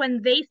me is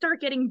when they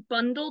start getting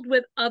bundled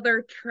with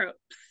other tropes.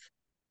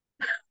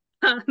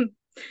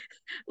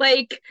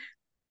 Like,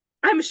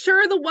 I'm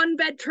sure the one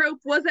bed trope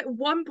was at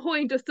one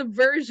point a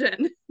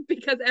subversion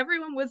because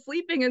everyone was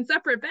sleeping in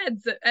separate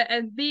beds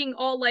and being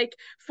all like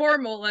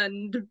formal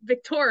and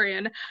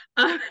Victorian.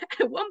 At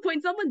one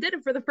point, someone did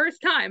it for the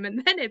first time,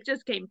 and then it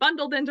just came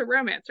bundled into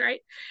romance, right?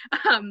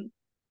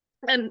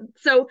 And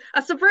so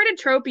a subverted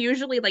trope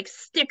usually like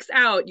sticks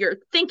out. You're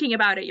thinking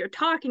about it, you're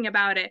talking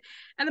about it.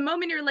 And the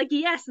moment you're like,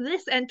 yes,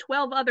 this and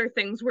 12 other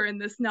things were in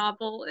this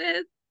novel,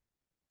 it's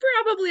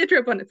probably a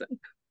trope on its own.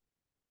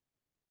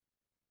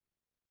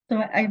 So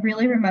I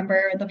really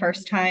remember the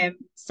first time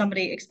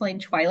somebody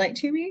explained Twilight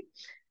to me,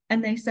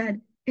 and they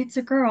said, it's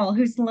a girl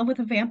who's in love with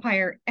a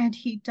vampire and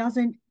he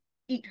doesn't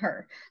eat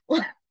her.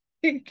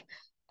 Like,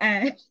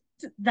 and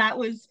that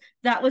was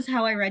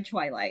how I read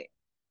Twilight.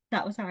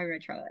 That was how I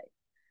read Twilight.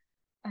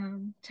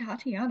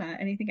 Tatiana,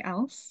 anything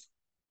else?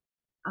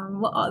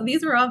 Well,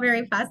 these were all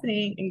very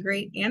fascinating and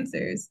great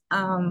answers.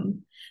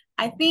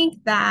 I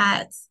think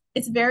that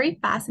it's very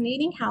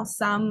fascinating how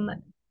some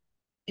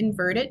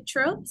inverted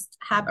tropes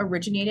have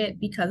originated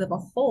because of a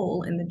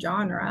hole in the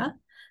genre.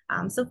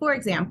 So, for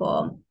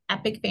example,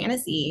 epic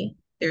fantasy,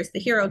 there's the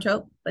hero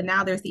trope, but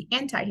now there's the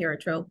anti-hero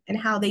trope, and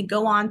how they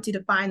go on to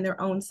define their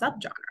own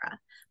subgenre.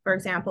 For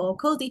example,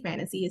 cozy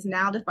fantasy is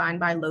now defined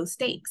by low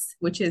stakes,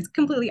 which is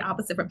completely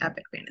opposite from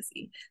epic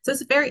fantasy. So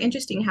it's very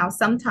interesting how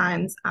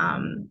sometimes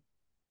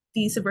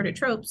these subverted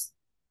tropes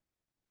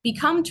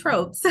become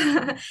tropes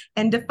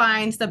and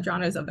define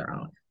subgenres of their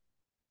own.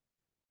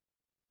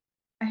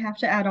 I have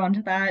to add on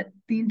to that.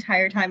 The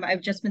entire time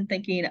I've just been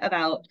thinking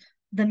about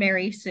the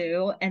Mary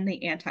Sue and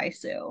the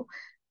anti-Sue.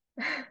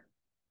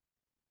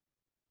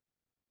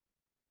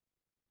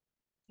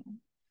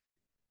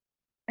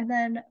 And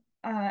then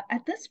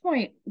at this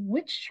point,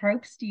 which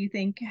tropes do you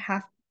think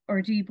have,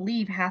 or do you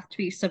believe have to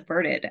be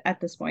subverted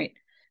at this point?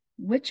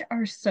 Which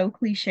are so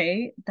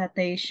cliche that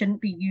they shouldn't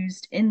be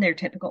used in their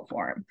typical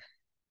form?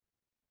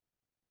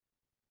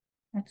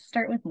 Let's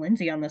start with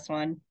Linsey on this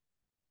one.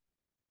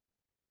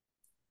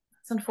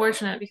 It's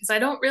unfortunate because I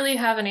don't really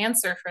have an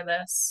answer for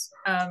this.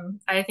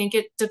 I think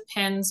it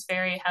depends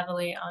very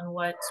heavily on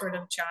what sort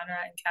of genre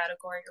and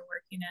category you're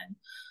working in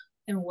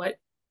and what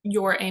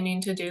you're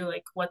aiming to do,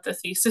 like what the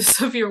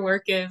thesis of your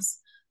work is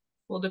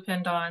will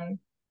depend on,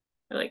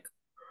 like,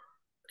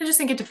 I just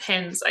think it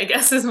depends, I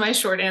guess, is my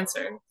short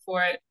answer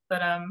for it.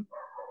 But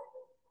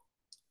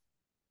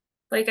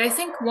like, I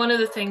think one of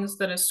the things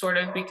that has sort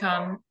of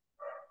become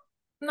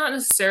not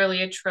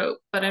necessarily a trope,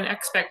 but an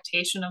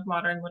expectation of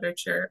modern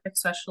literature,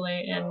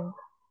 especially in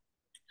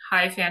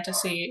high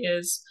fantasy,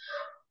 is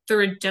the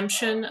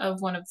redemption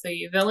of one of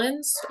the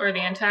villains or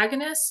the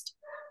antagonist.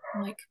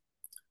 Like,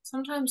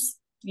 sometimes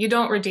you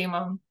don't redeem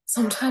them.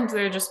 Sometimes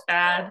they're just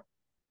bad.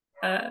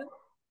 So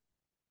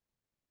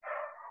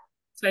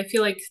I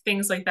feel like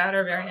things like that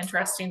are very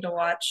interesting to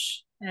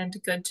watch and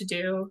good to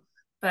do.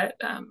 But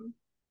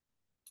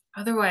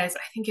otherwise,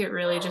 I think it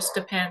really just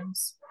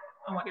depends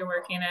on what you're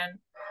working in.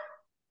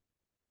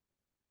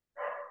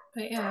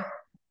 But yeah,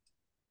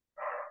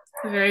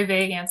 a very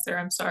vague answer.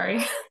 I'm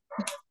sorry.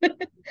 All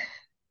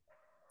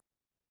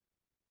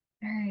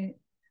right.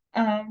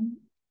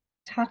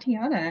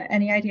 Tatiana,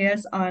 any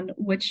ideas on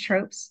which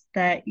tropes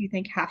that you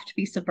think have to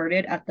be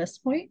subverted at this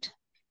point?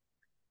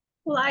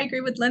 Well, I agree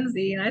with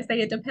Linsey, and I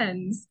say it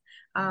depends.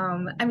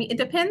 I mean, it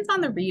depends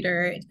on the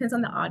reader, it depends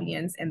on the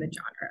audience and the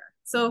genre.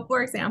 So,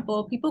 for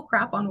example, people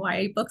crap on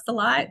YA books a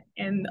lot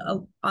and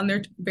on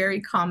their very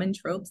common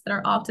tropes that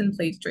are often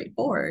played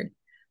straightforward.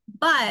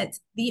 But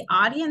the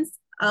audience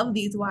of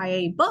these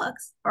YA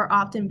books are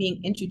often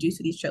being introduced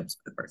to these tropes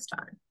for the first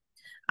time.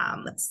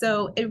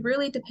 So it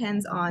really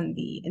depends on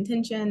the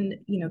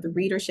intention, the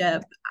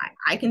readership.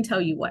 I can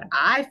tell you what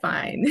I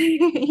find,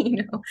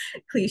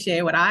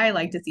 cliche, what I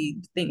like to see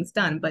things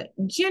done, but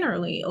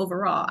generally,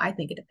 overall, I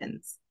think it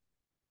depends.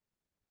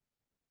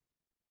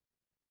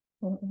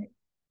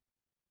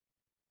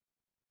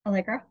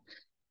 Allegra?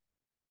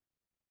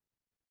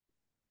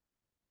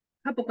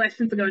 Couple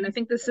questions ago, and I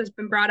think this has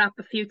been brought up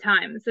a few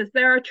times, is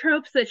there are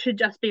tropes that should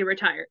just be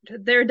retired.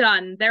 They're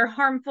done. They're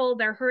harmful.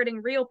 They're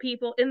hurting real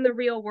people in the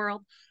real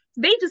world.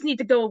 They just need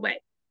to go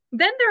away.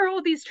 Then there are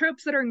all these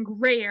tropes that are in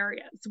gray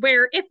areas,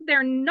 where if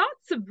they're not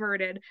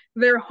subverted,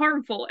 they're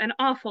harmful and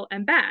awful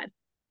and bad.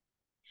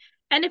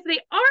 And if they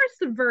are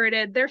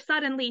subverted, they're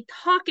suddenly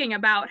talking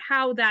about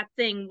how that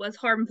thing was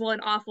harmful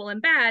and awful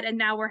and bad, and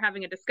now we're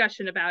having a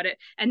discussion about it,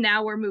 and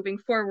now we're moving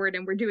forward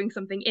and we're doing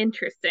something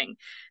interesting.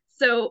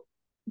 So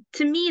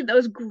to me,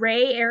 those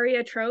gray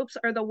area tropes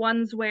are the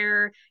ones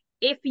where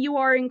if you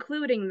are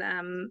including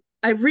them,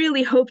 I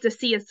really hope to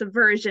see a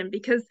subversion,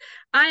 because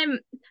I'm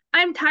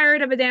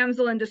tired of a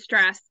damsel in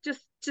distress.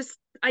 Just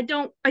I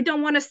don't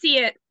want to see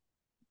it.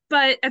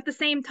 But at the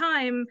same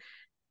time,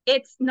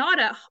 it's not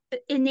a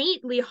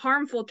innately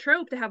harmful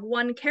trope to have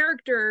one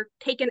character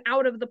taken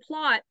out of the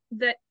plot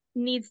that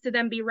needs to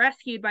then be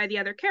rescued by the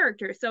other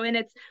characters. So in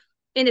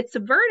its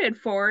subverted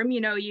form,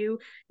 you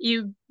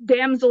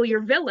damsel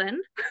your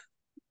villain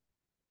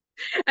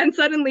and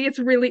suddenly it's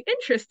really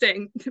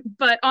interesting.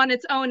 But on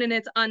its own, in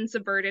its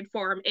unsubverted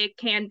form, it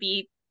can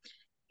be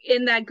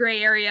in that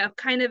gray area of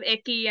kind of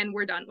icky, and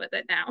we're done with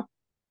it now.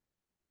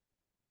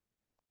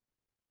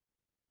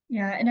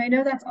 Yeah, and I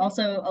know that's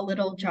also a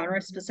little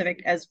genre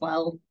specific as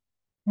well,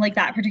 like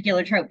that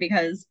particular trope,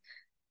 because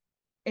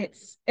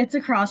it's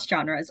across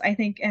genres, I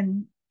think,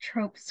 and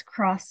tropes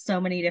cross so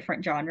many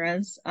different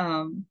genres.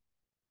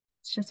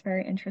 It's just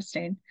very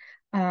interesting.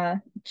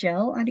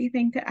 Jill,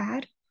 anything to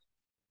add?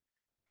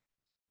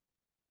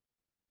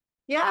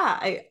 Yeah,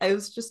 I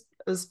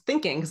was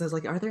thinking because I was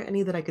like, are there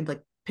any that I could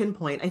like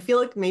pinpoint? I feel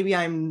like maybe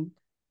I'm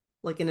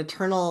like an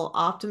eternal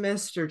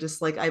optimist, or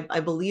just like I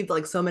believe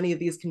like so many of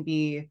these can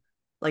be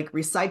like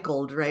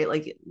recycled, right?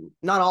 Like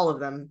not all of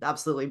them,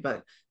 absolutely,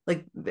 but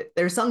like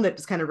there's some that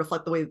just kind of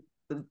reflect the way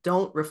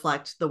don't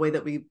reflect the way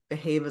that we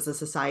behave as a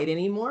society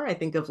anymore. I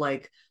think of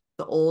like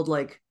the old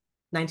like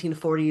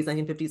 1940s,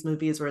 1950s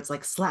movies where it's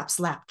like slap,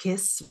 slap,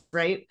 kiss,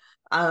 right?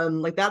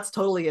 Like that's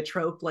totally a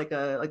trope, like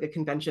a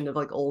convention of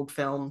like old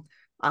film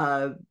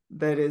that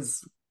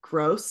is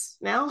gross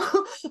now.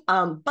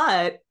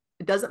 But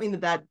it doesn't mean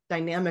that that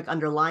dynamic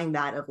underlying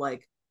that of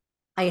like,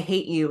 I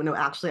hate you, no,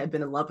 actually I've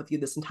been in love with you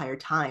this entire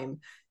time,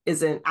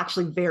 isn't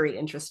actually very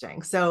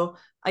interesting. So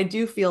I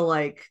do feel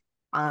like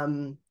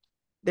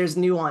there's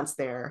nuance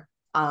there,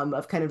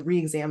 of kind of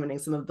re-examining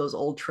some of those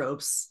old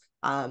tropes,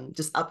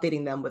 just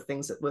updating them with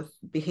things with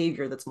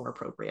behavior that's more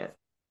appropriate.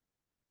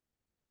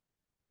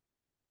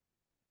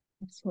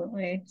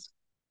 Absolutely.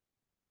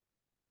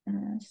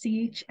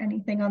 CH,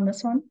 anything on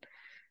this one?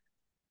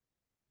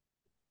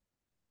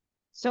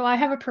 So I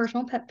have a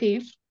personal pet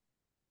peeve,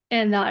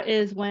 and that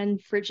is when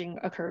fridging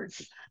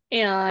occurs.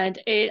 And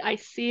I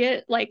see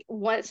it like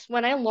once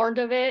when I learned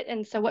of it.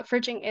 And so what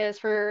fridging is,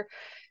 for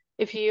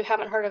if you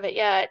haven't heard of it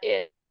yet,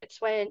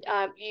 it's when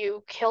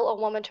you kill a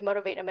woman to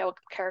motivate a male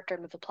character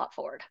to move the plot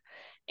forward.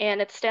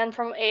 And it stemmed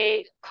from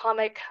a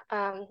comic,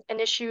 an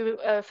issue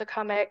of the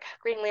comic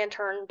Green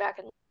Lantern back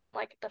in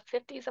like the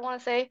 50s, I want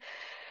to say,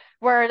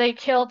 where they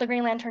killed the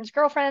Green Lantern's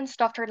girlfriend,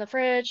 stuffed her in the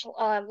fridge,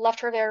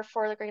 left her there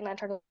for the Green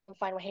Lantern to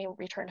find when he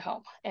returned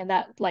home. And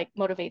that like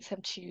motivates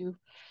him to,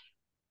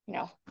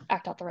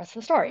 act out the rest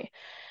of the story.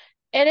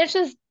 And it's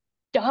just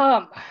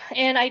dumb.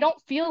 And I don't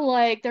feel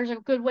like there's a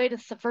good way to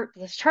subvert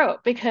this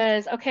trope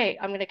because, okay,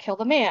 I'm going to kill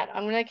the man.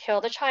 I'm going to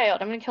kill the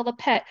child. I'm going to kill the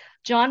pet.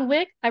 John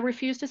Wick, I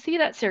refuse to see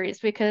that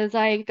series because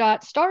I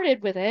got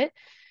started with it.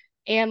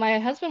 And my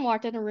husband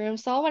walked in the room,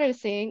 saw what I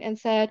was seeing, and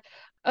said,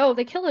 "Oh,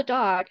 they killed a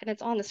dog and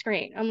it's on the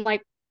screen." I'm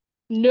like,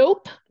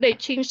 nope, they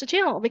changed the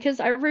channel because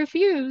I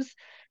refuse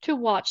to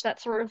watch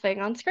that sort of thing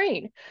on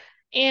screen.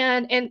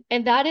 And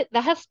that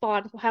has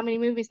spawned how many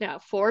movies now?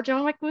 4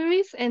 John Wick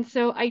movies. And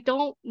so I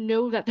don't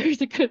know that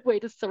there's a good way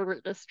to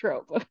subvert this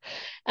trope.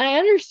 And I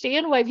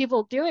understand why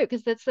people do it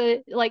because it's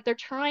like they're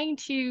trying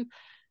to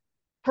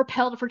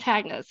propel the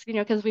protagonist,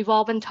 because we've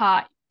all been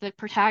taught the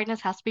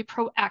protagonist has to be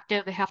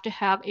proactive. They have to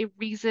have a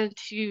reason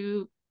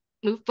to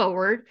move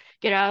forward,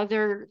 get out of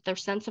their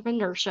sense of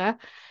inertia.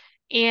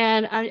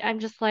 And I'm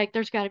just like,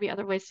 there's got to be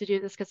other ways to do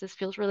this because this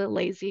feels really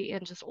lazy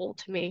and just old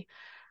to me.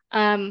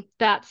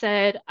 That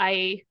said,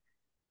 you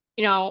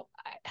know,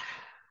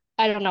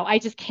 I don't know. I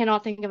just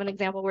cannot think of an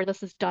example where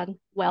this is done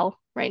well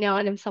right now.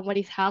 And if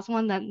somebody has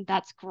one, then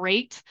that's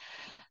great.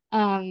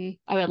 I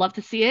would love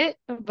to see it,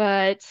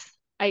 but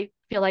I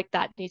feel like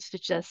that needs to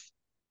just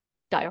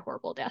die a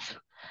horrible death.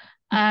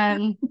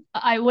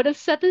 I would have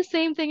said the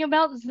same thing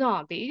about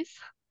zombies.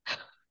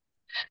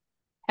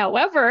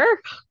 However,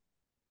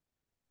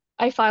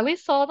 I finally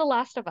saw The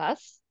Last of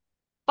Us.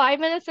 5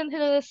 minutes into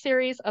the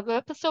series of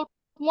episode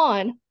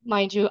 1,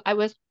 mind you, I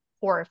was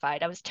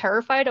horrified. I was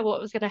terrified of what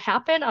was going to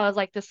happen. I was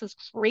like, this is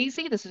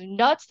crazy. This is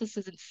nuts. This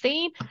is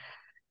insane.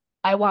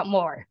 I want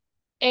more.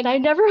 And I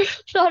never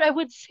thought I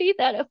would say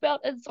that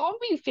about a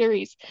zombie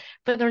series,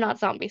 but they're not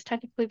zombies.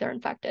 Technically, they're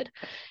infected.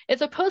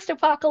 It's a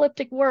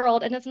post-apocalyptic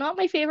world, and it's not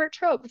my favorite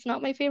trope. It's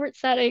not my favorite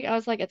setting. I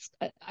was like,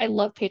 I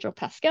love Pedro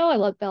Pascal. I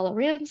love Bella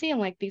Ramsey. I'm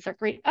like, these are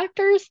great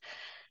actors.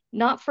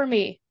 Not for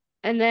me.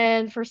 And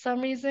then for some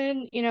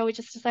reason, we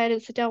just decided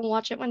to sit down and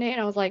watch it one day,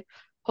 and I was like,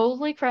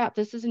 holy crap,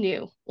 this is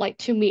new. Like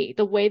to me,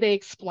 the way they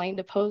explain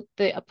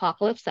the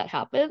apocalypse that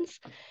happens.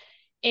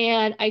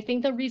 And I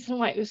think the reason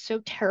why it was so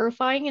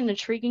terrifying and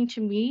intriguing to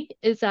me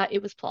is that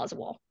it was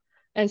plausible.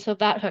 And so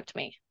that hooked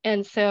me.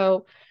 And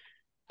so,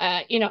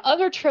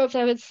 other tropes,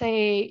 I would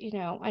say,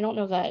 I don't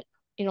know that,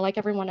 like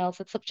everyone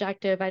else, it's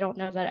subjective. I don't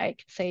know that I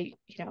could say,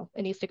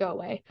 it needs to go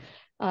away.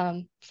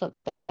 So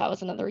that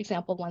was another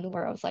example, one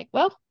where I was like,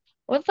 well,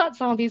 it's not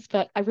zombies,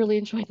 but I really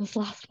enjoyed this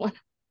last one.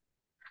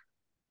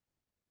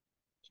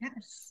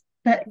 Yes.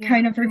 That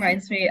kind of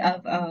reminds me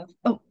of,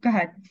 oh, go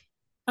ahead.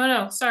 Oh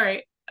no,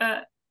 sorry.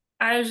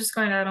 I was just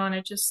going to add on,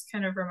 it just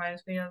kind of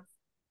reminds me of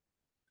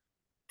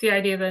the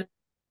idea that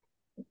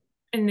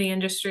in the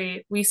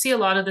industry, we see a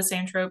lot of the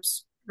same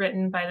tropes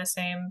written by the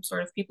same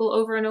sort of people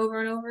over and over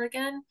and over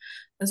again.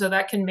 And so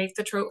that can make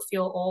the trope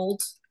feel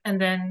old.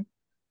 And then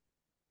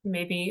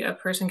maybe a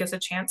person gets a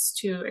chance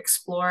to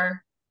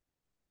explore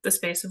the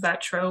space of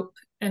that trope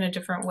in a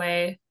different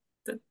way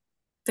that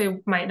they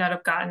might not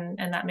have gotten.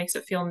 And that makes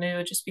it feel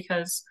new just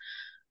because,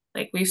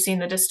 like, we've seen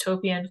the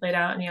dystopian played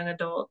out in young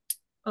adult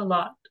a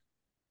lot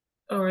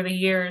over the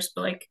years,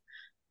 but like,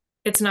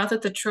 it's not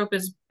that the trope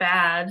is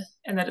bad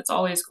and that it's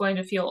always going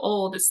to feel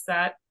old. It's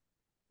that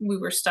we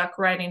were stuck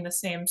writing the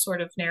same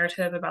sort of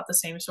narrative about the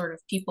same sort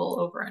of people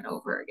over and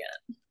over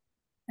again.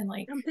 And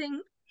like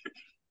something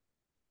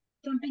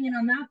jumping in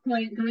on that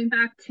point, going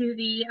back to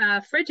the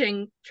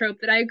fridging trope,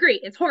 that I agree,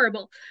 it's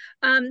horrible.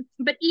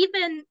 But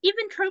even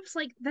tropes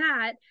like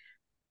that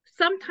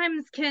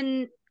sometimes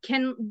can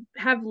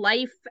have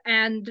life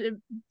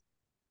and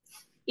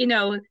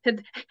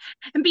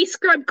and be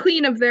scrubbed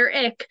clean of their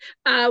ick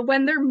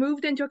when they're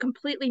moved into a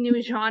completely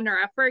new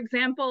genre. For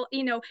example,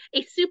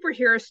 a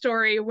superhero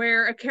story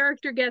where a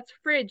character gets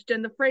fridged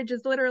and the fridge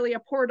is literally a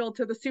portal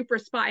to the super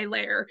spy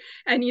lair,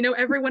 and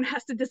everyone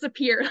has to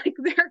disappear. Like,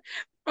 they're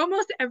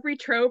almost every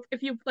trope,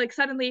 if you like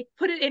suddenly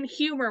put it in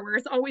humor where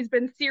it's always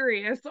been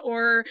serious,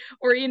 or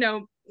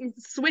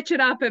switch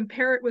it up and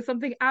pair it with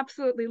something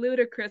absolutely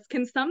ludicrous,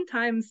 can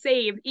sometimes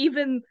save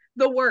even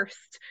the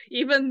worst,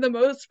 even the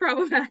most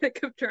problematic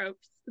of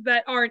tropes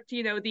that aren't,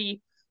 the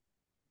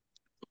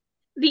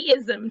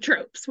ism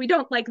tropes. We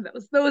don't like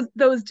those.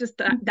 Those just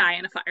die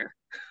in a fire.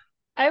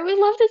 I would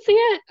love to see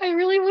it. I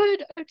really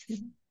would.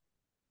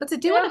 But to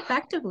do it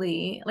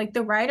effectively, like,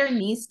 the writer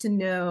needs to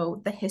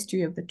know the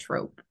history of the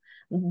trope,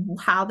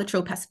 how the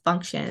trope has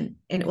functioned,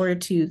 in order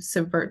to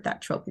subvert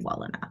that trope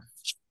well enough.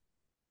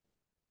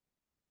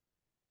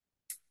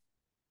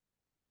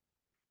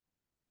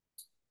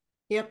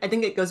 Yep, I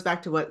think it goes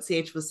back to what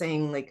CH was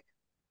saying, like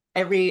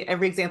every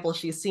example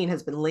she's seen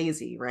has been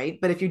lazy, right?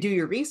 But if you do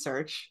your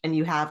research and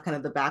you have kind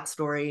of the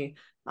backstory,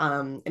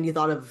 and you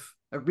thought of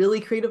a really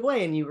creative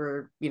way, and you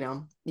were,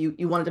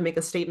 you wanted to make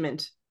a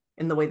statement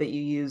in the way that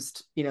you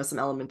used, some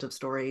element of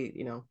story,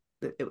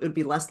 it would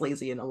be less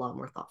lazy and a lot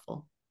more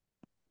thoughtful.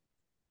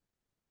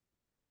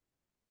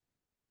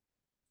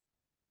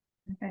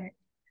 Okay.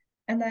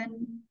 And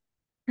then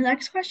the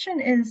next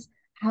question is,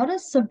 how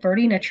does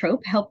subverting a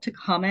trope help to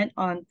comment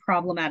on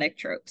problematic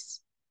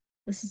tropes?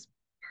 This is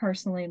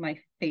personally my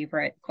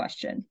favorite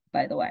question,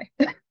 by the way.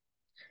 Do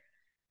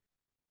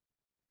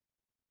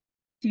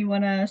you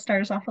want to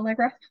start us off,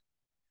 Allegra?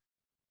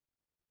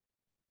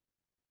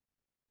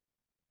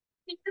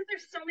 Because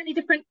there's so many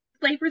different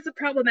flavors of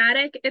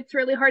problematic, it's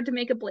really hard to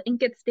make a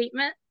blanket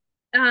statement.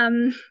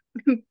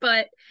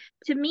 But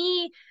to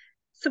me,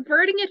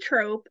 subverting a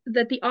trope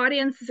that the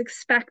audience is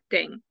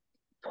expecting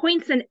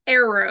points an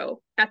arrow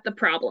at the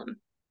problem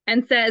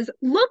and says,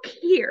 look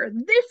here,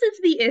 this is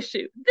the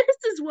issue.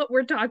 This is what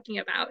we're talking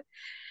about.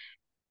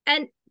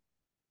 And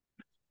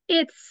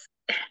it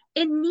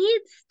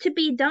needs to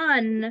be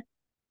done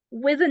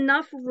with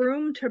enough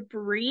room to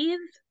breathe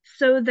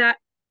so that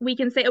we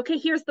can say, okay,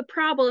 here's the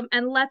problem,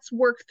 and let's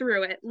work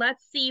through it.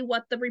 Let's see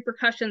what the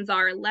repercussions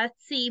are. Let's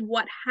see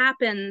what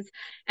happens.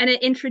 And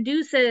it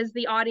introduces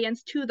the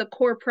audience to the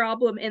core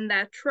problem in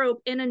that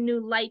trope in a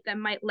new light that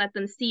might let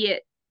them see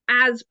it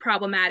as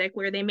problematic,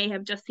 where they may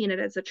have just seen it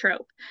as a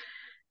trope.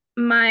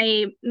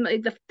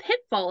 The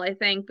pitfall, I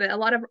think, that a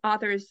lot of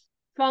authors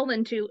fall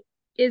into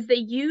is they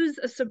use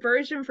a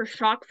subversion for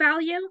shock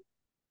value,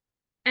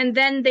 and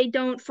then they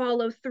don't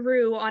follow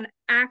through on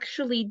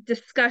actually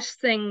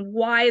discussing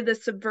why the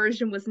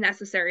subversion was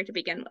necessary to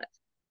begin with.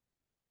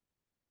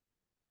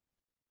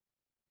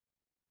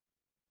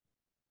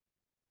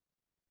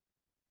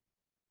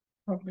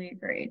 Totally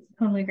agree.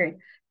 Totally agree.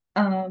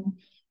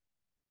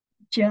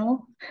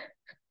 Jill?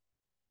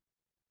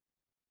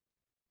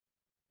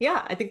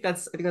 Yeah, I think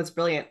that's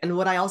brilliant. And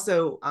what I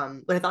also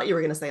what I thought you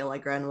were going to say,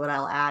 Allegra, and what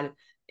I'll add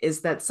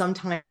is that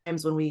sometimes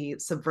when we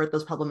subvert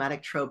those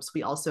problematic tropes,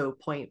 we also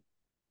point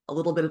a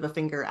little bit of a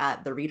finger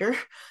at the reader,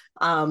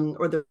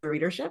 or the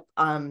readership.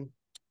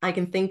 I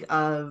can think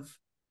of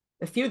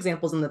a few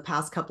examples in the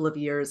past couple of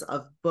years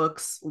of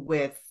books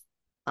with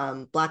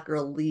Black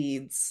girl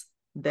leads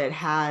that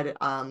had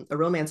a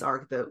romance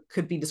arc that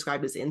could be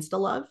described as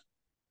insta-love.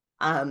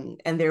 And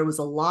there was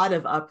a lot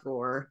of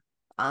uproar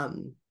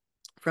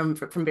from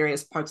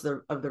various parts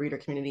of the reader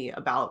community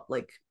about,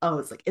 like, oh,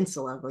 it's like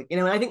insta-love, like, and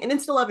I think, and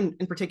insta-love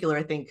in particular,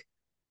 I think,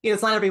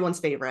 it's not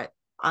everyone's favorite.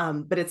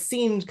 But it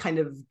seemed kind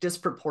of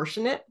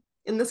disproportionate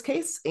in this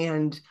case.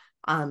 And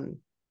in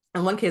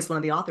one case, one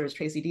of the authors,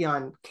 Tracy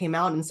Dion, came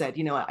out and said,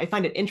 I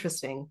find it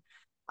interesting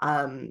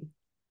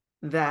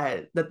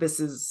that this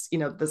is,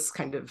 this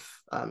kind of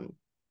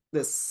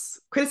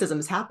this criticism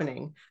is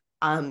happening.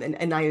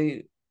 And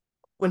I,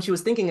 when she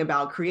was thinking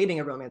about creating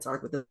a romance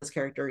arc with this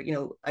character,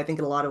 I think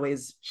in a lot of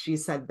ways she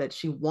said that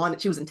she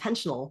was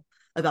intentional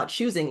about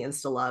choosing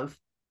insta-love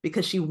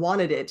because she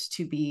wanted it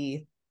to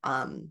be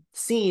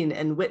seen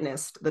and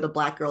witnessed that a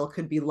Black girl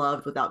could be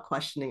loved without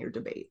questioning or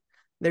debate.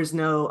 There's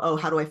no, oh,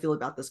 how do I feel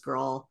about this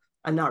girl?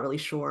 I'm not really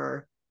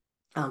sure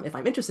if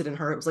I'm interested in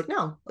her. It was like,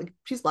 no, like,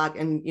 she's Black,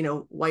 and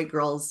white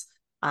girls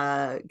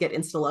get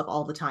insta-love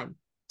all the time,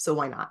 so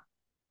why not?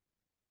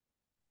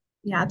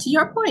 Yeah, to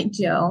your point,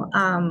 Jill,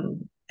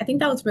 I think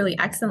that was really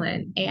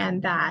excellent,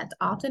 and that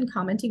often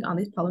commenting on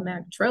these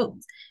problematic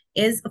tropes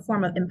is a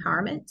form of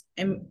empowerment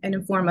and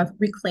a form of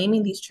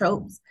reclaiming these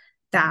tropes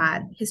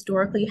that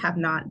historically have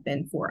not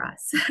been for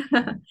us.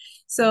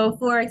 So,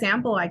 for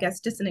example, I guess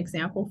just an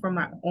example from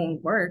my own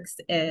works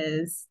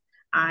is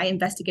I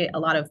investigate a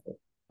lot of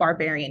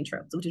barbarian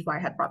tropes, which is why I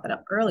had brought that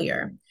up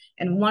earlier.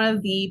 And one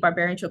of the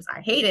barbarian tropes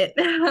I hated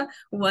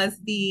was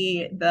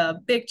the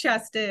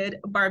big-chested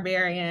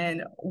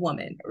barbarian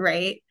woman,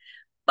 right?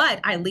 but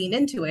I leaned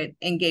into it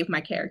and gave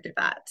my character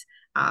that.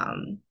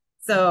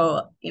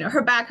 So,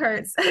 her back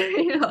hurts,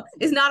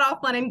 it's not all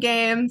fun and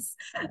games.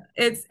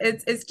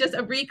 It's just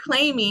a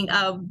reclaiming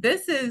of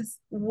this is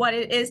what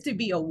it is to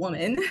be a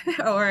woman,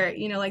 or,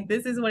 like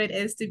this is what it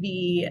is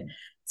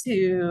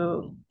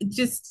to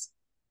just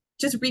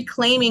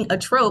reclaiming a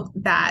trope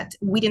that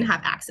we didn't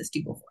have access to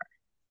before.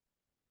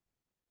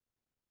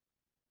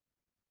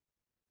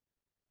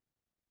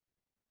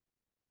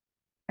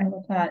 I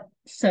love that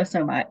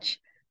so much.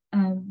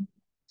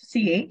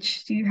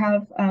 CH, do you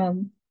have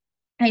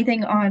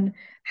anything on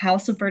how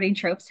subverting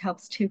tropes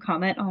helps to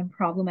comment on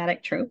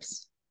problematic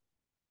tropes?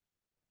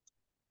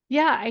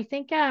 Yeah, I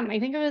think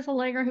it was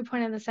Allegra who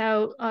pointed this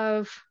out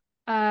of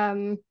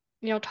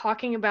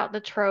talking about the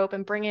trope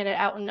and bringing it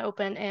out in the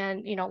open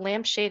and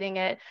lampshading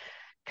it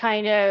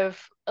kind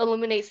of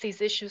illuminates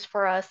these issues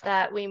for us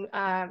that we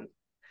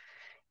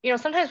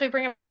sometimes we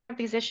bring up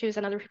these issues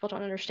and other people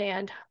don't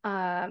understand.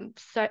 And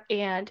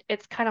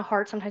it's kind of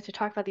hard sometimes to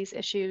talk about these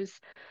issues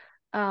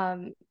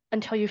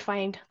until you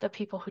find the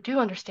people who do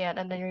understand,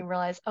 and then you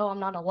realize, oh, I'm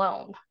not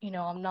alone.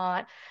 I'm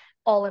not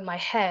all in my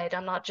head.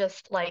 I'm not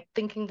just like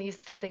thinking these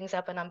things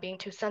up and I'm being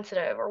too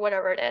sensitive or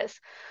whatever it is.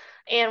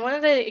 And one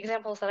of the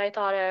examples that I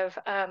thought of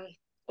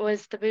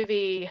was the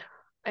movie,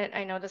 and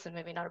I know this is a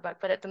movie, not a book,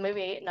 but the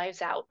movie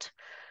Knives Out.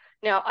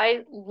 Now,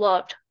 I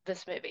loved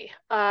this movie.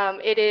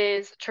 It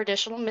is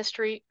traditional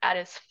mystery at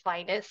its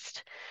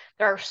finest.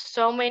 There are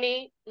so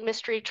many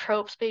mystery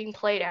tropes being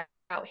played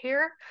out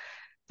here,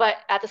 but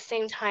at the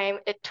same time,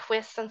 it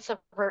twists and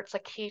subverts a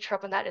key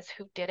trope, and that is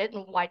who did it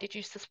and why did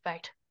you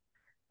suspect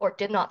or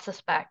did not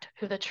suspect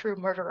who the true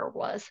murderer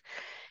was.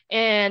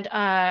 And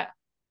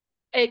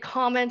it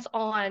comments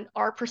on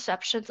our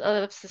perceptions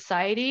of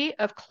society,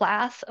 of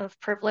class, of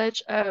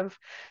privilege, of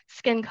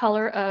skin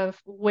color,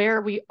 of where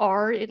we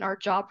are in our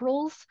job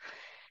roles,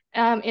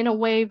 in a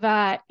way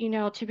that,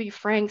 to be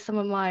frank, some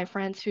of my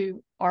friends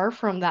who are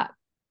from that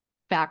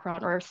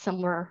background or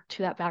similar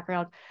to that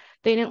background,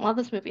 they didn't love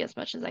this movie as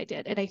much as I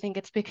did. And I think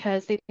it's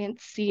because they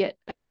didn't see it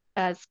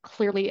as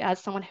clearly as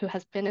someone who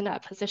has been in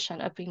that position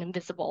of being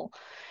invisible,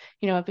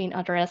 of being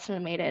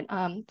underestimated.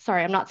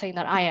 Sorry, I'm not saying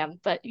that I am,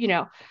 but,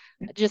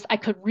 just I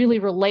could really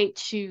relate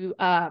to,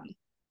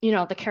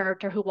 the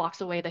character who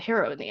walks away the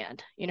hero in the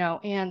end,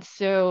 and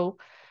so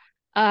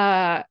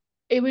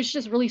it was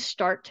just really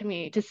stark to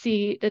me to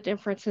see the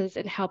differences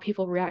in how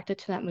people reacted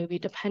to that movie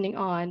depending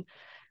on,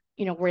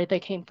 where they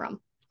came from.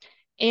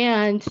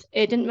 And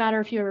it didn't matter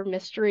if you were a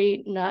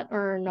mystery nut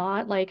or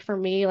not. Like for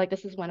me, like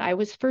this is when I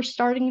was first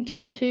starting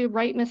to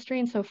write mystery,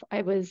 and so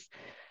I was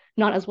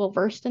not as well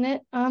versed in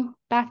it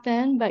back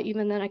then, but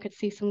even then I could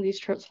see some of these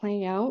tropes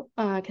playing out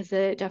because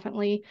it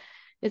definitely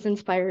is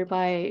inspired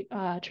by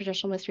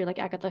traditional mystery like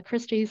Agatha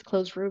Christie's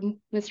closed room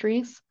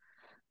mysteries.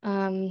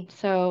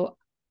 So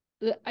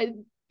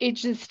it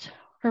just,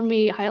 for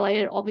me,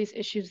 highlighted all these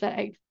issues that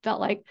I felt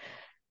like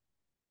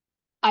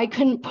I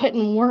couldn't put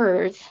in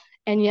words,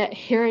 and yet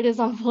here it is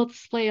on full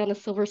display on a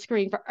silver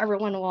screen for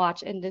everyone to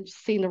watch, and then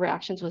just seeing the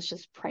reactions was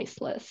just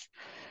priceless.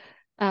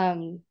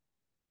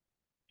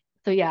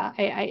 So yeah,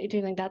 I do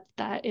think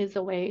that is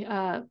a way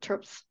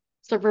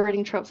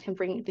subverting tropes can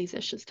bring these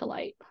issues to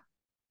light.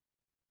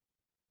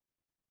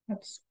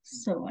 That's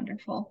so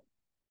wonderful.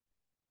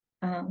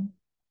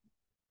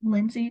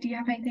 Linsey, do you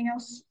have anything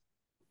else?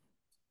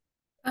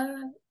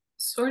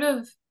 Sort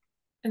of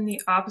in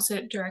the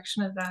opposite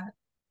direction of that,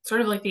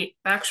 sort of like the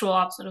actual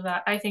opposite of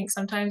that. I think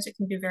sometimes it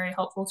can be very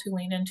helpful to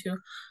lean into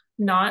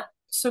not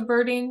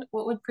subverting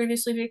what would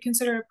previously be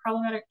considered a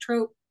problematic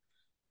trope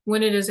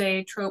when it is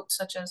a trope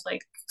such as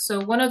like, so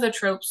one of the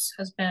tropes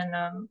has been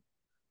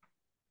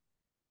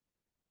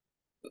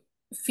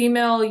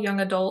female young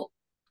adult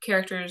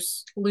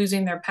characters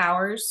losing their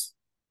powers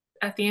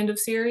at the end of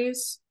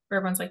series, where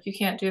everyone's like, you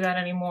can't do that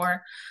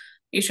anymore,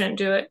 you shouldn't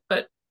do it.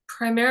 But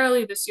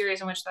primarily the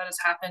series in which that has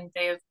happened,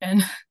 they have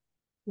been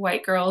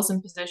white girls in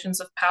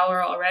positions of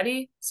power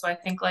already. So I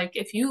think like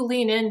if you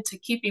lean into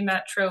keeping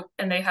that trope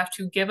and they have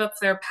to give up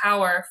their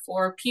power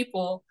for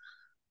people,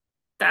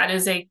 that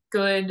is a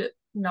good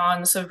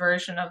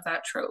non-subversion of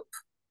that trope.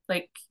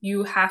 Like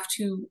you have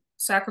to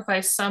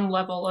sacrifice some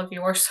level of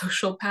your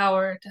social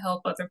power to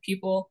help other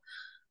people.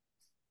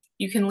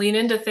 You can lean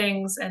into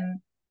things and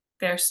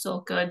they're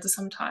still good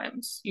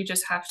sometimes. You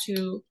just have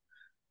to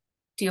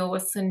deal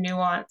with the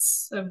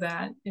nuance of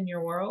that in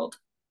your world.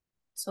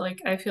 So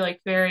like I feel like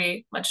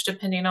very much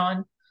depending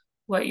on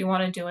what you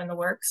want to do in the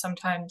work,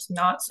 sometimes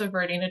not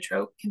subverting a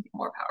trope can be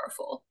more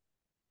powerful.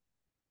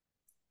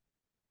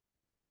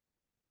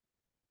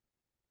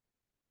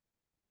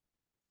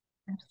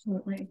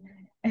 Absolutely.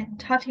 And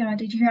Tatiana,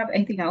 did you have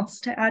anything else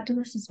to add to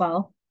this as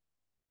well?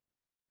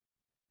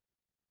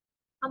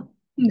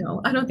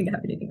 No, I don't think I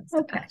have anything else.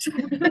 Okay.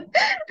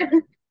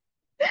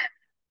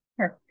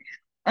 Perfect.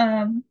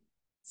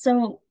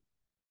 So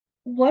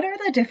what are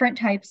the different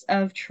types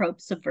of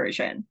trope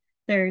subversion?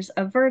 There's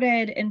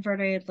averted,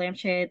 inverted,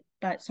 lampshade,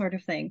 that sort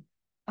of thing.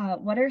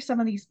 What are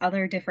some of these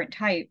other different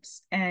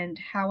types, and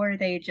how are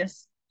they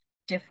just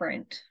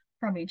different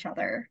from each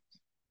other?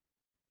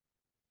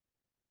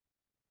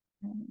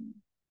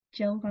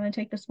 Jill, want to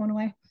take this one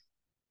away?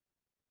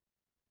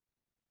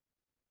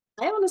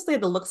 I honestly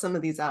had to look some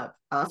of these up.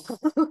 I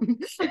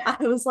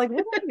was like,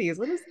 what are these?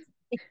 What is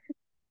this?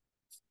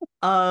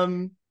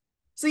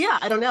 So yeah,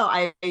 I don't know.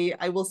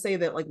 I will say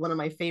that like one of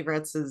my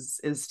favorites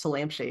is To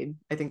Lampshade.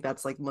 I think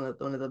that's like one of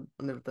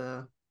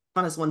the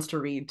funnest ones to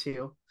read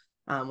too,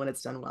 when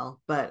it's done well.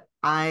 But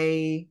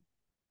I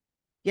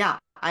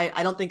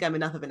don't think I'm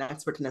enough of an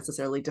expert to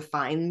necessarily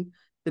define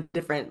the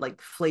different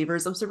like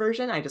flavors of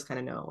subversion. I just kind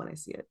of know it when I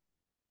see it.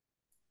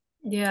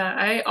 Yeah,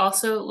 I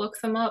also look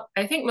them up.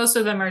 I think most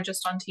of them are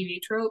just on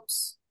TV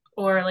tropes,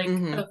 or like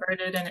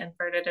averted and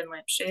inverted and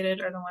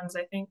lampshaded are the ones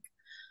I think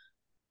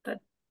that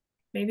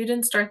maybe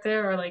didn't start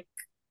there, or like,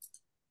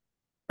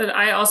 but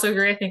I also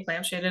agree. I think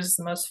lampshaded is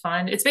the most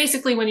fun. It's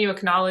basically when you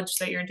acknowledge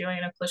that you're doing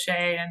a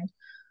cliche and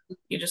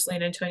you just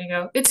lean into it and you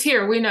go, it's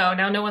here, we know,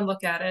 now no one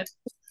look at it.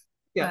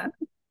 Yeah.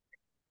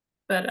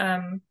 But I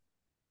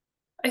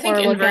think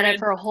or look inverted, at it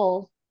for a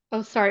whole,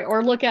 oh, sorry,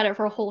 or look at it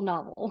for a whole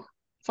novel.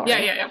 Sorry.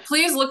 yeah.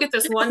 Please look at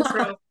this one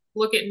trope,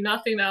 look at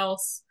nothing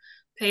else,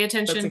 pay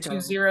attention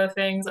to zero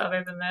things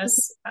other than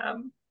this.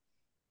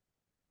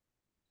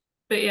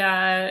 But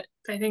yeah,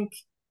 I think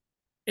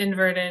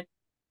inverted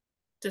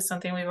is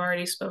something we've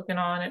already spoken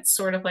on. It's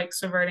sort of like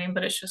subverting,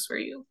 but it's just where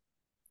you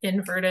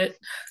invert it.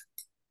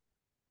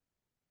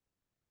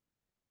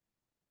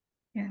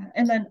 Yeah,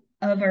 and then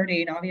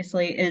averting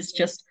obviously is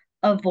just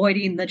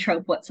avoiding the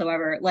trope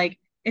whatsoever. Like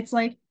it's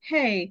like,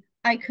 hey,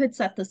 I could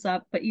set this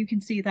up, but you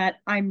can see that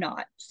I'm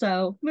not.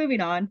 So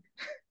moving on.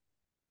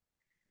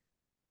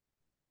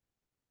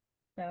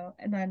 So,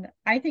 and then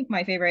I think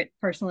my favorite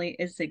personally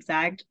is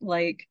zigzagged.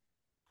 Like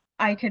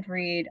I could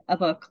read a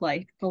book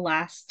like The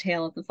Last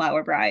Tale of the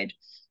Flower Bride,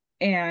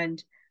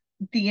 and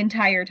the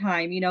entire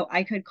time,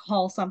 I could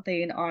call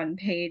something on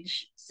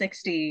page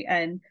 60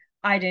 and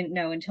I didn't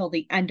know until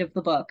the end of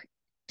the book,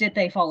 did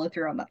they follow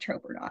through on that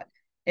trope or not?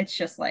 It's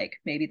just like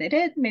maybe they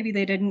did, maybe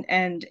they didn't,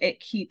 and it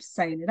keeps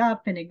setting it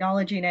up and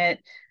acknowledging it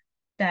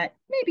that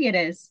maybe it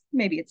is,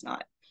 maybe it's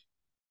not.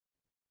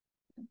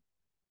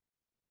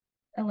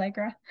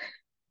 Allegra.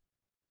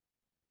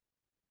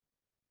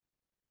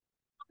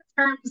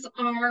 Terms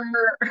are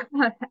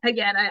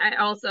again, I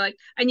also like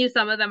I knew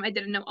some of them, I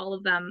didn't know all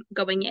of them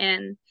going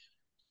in.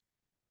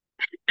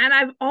 And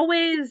I've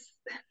always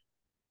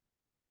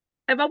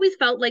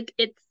felt like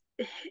it's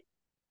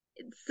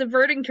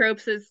subverting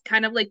tropes is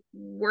kind of like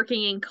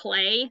working in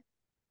clay.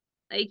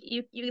 Like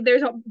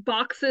there's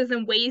boxes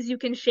and ways you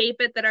can shape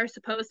it that are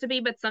supposed to be,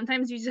 but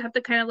sometimes you just have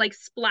to kind of like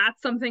splat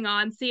something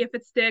on, see if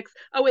it sticks.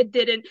 Oh, it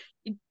didn't.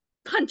 You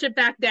punch it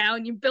back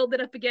down, you build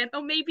it up again.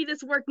 Oh, maybe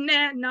this worked.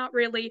 Nah, not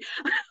really.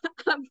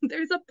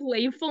 There's a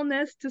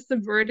playfulness to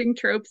subverting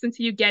tropes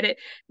until you get it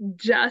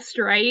just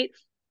right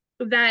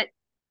that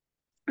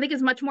I think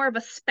is much more of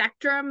a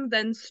spectrum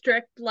than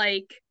strict,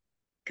 like,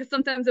 because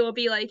sometimes it will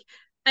be like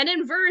an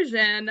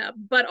inversion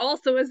but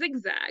also a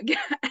zigzag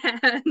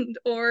and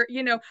or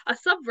a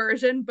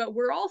subversion but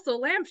we're also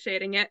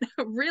lampshading it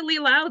really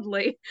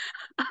loudly.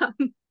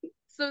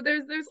 So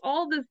there's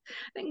all this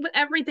thing, but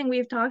everything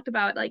we've talked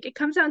about, like, it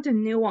comes down to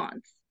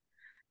nuance,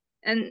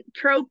 and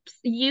tropes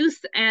use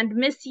and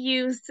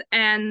misuse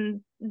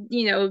and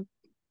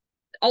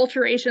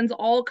alterations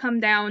all come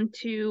down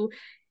to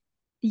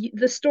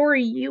the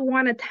story you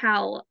want to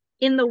tell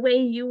in the way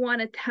you want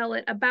to tell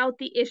it about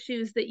the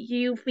issues that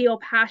you feel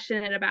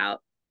passionate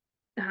about,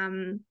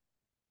 and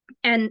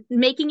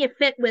making it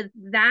fit with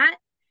that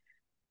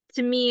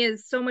to me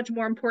is so much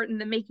more important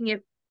than making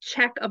it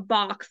check a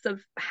box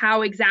of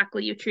how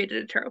exactly you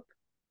treated a trope.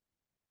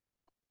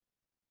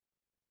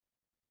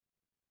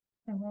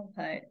 I love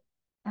that.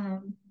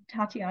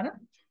 Tatiana.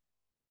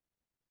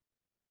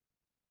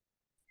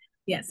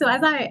 Yeah, so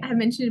as I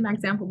mentioned in my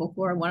example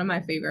before, one of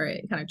my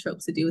favorite kind of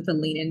tropes to do with the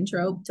lean-in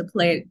trope, to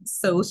play it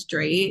so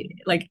straight,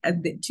 like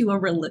to a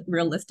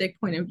realistic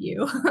point of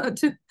view,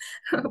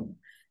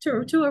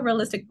 to a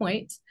realistic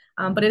point.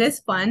 But it is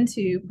fun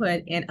to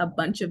put in a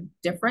bunch of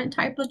different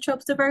types of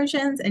tropes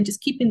diversions and just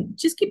keep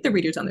the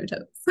readers on their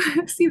toes.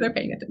 See they're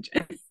paying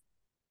attention.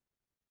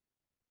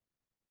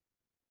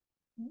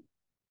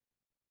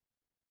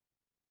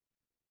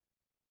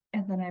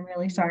 And then I'm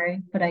really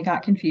sorry, but I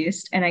got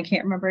confused and I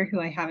can't remember who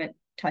I haven't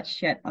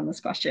touched yet on this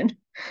question.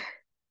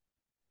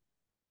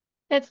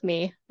 It's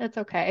me. It's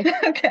okay.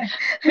 Okay.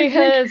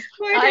 Because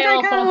where did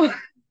I go?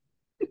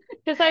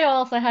 Because I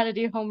also had to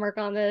do homework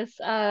on this.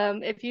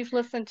 If you've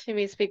listened to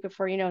me speak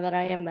before, you know that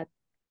I am a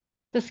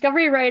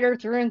discovery writer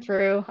through and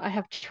through. I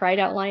have tried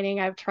outlining.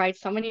 I've tried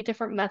so many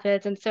different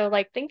methods. And so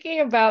like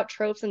thinking about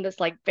tropes in this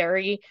like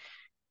very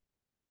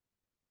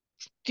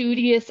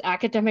studious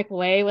academic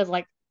way was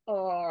like,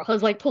 oh,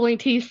 was like pulling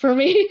teeth for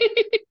me.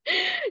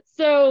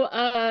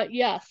 So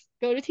yes,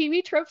 go to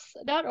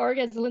tvtropes.org.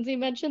 As Linsey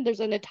mentioned, there's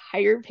an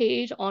entire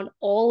page on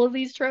all of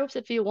these tropes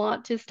if you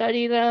want to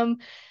study them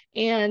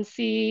and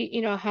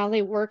see, how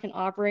they work and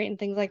operate and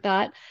things like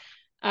that.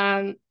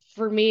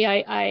 For me,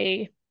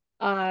 I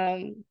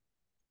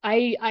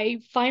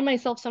find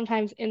myself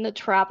sometimes in the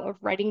trap of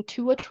writing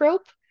to a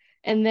trope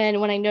And then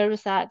when I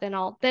notice that, then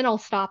I'll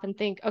stop and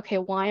think, okay,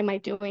 why am I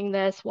doing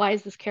this? Why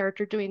is this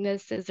character doing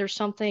this? Is there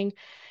something,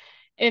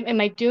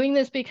 am I doing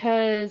this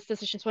because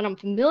this is just what I'm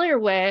familiar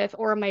with,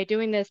 or am I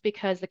doing this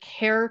because the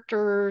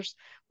character's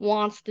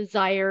wants,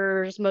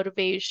 desires,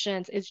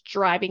 motivations is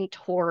driving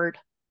toward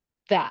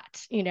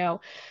that, you know?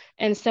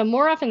 And so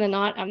more often than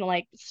not, I'm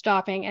like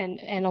stopping and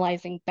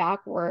analyzing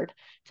backward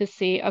to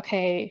see,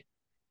 okay,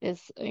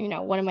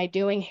 what am I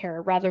doing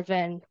here, rather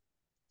than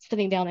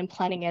sitting down and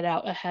planning it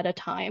out ahead of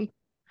time.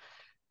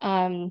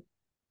 Um,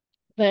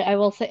 but I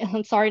will say,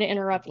 I'm sorry to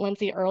interrupt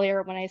Linsey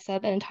earlier when I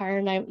said the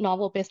entire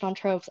novel based on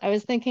tropes. I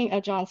was thinking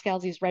of John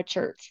Scalzi's Red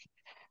Shirts.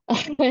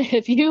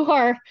 If you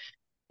are,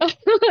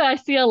 I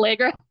see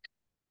Allegra.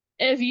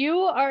 If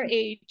you are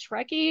a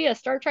Trekkie, a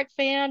Star Trek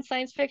fan,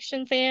 science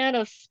fiction fan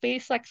of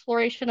space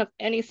exploration of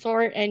any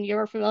sort, and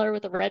you're familiar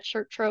with the red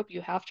shirt trope,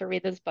 you have to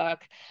read this book.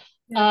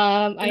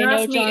 Yeah. I know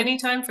ask me John.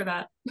 anytime for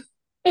that.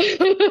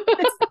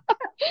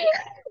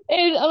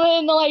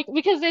 And like,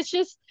 because it's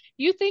just,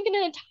 you think in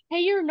an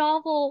entire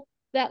novel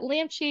that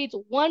lampshades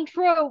one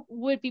trope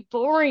would be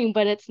boring,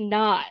 but it's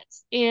not.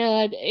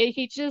 And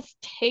he just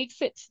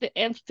takes it to the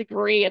nth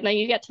degree, and then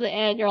you get to the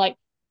end, you're like,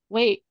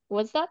 wait,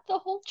 was that the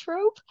whole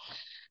trope?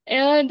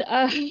 And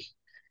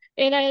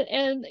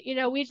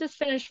we just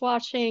finished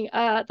watching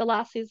the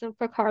last season of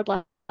Picard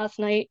last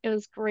night. It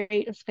was great.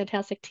 It was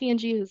fantastic.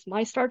 TNG is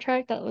my Star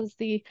Trek. That was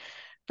the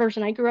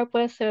version I grew up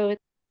with, so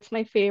it's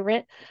my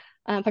favorite.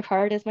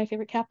 Picard is my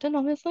favorite captain,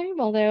 honestly,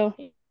 although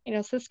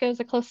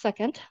Cisco's a close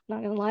second,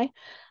 not gonna lie.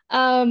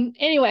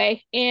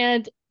 Anyway,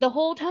 and the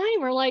whole time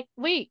we're like,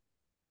 wait,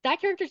 that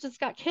character just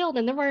got killed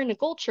and they're wearing a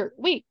gold shirt.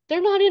 Wait,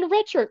 they're not in a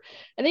red shirt.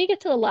 And then you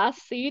get to the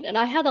last scene, and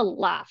I had a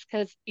laugh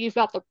because you've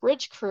got the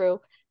bridge crew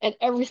and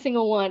every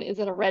single one is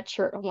in a red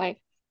shirt. I'm like,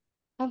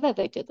 I bet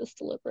they did this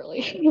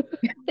deliberately.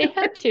 They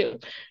had to.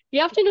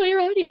 You have to know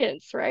your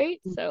audience, right?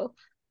 So,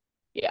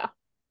 yeah.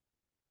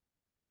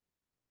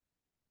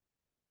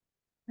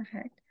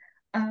 Perfect.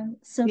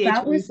 So PH,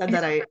 that when you was said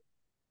that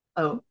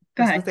go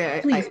ahead.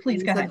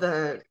 Please go said ahead.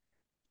 the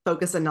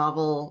focus a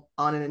novel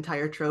on an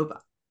entire trope.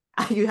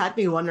 You had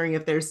me wondering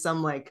if there's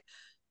some like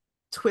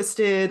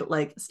twisted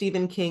like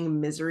Stephen King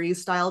Misery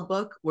style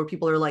book where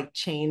people are like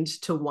chained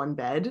to one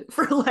bed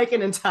for like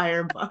an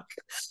entire book.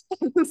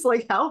 It's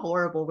like, how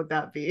horrible would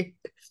that be?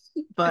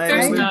 But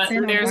there's I not, have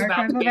been there's on about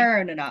Archive to of be.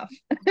 Aaron enough.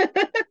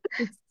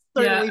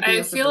 Yeah,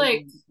 I feel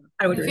like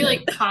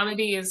agree.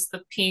 comedy is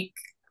the peak.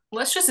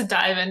 Let's just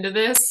dive into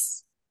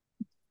this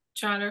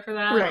genre for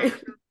that.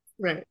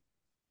 Right.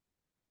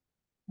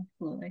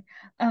 Absolutely.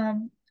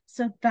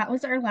 So that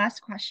was our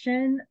last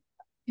question.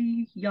 Do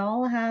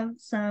y'all have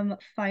some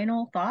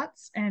final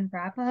thoughts and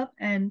wrap up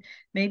and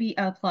maybe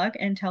a plug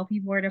and tell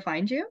people where to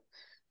find you?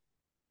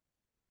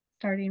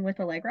 Starting with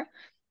Allegra.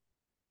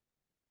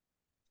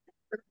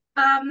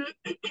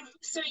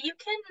 So you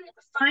can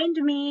find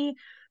me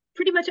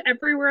pretty much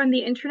everywhere on the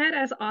internet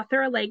as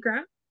author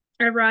Allegra.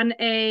 I run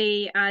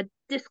a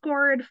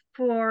Discord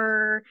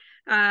for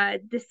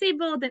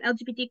disabled and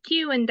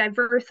LGBTQ and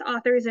diverse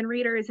authors and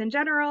readers in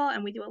general,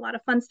 and we do a lot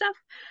of fun stuff.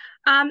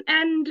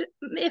 And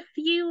if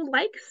you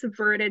like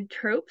subverted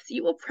tropes,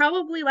 you will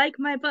probably like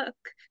my book.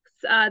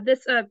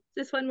 This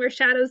one, Where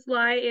Shadows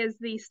Lie, is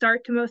the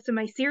start to most of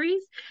my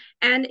series,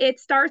 and it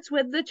starts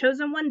with the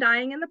chosen one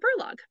dying in the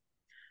prologue.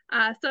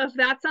 So if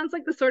that sounds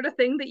like the sort of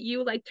thing that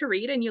you like to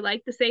read, and you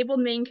like disabled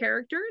main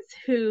characters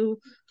who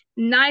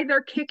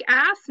neither kick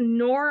ass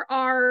nor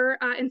are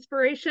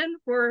inspiration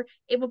for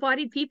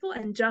able-bodied people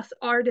and just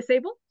are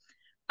disabled,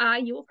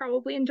 you will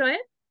probably enjoy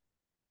it.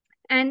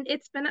 And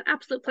it's been an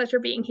absolute pleasure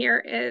being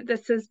here.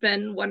 This has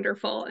been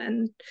wonderful,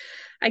 and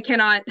I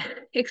cannot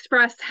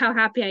express how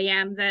happy I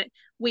am that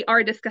we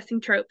are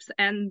discussing tropes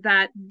and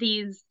that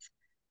this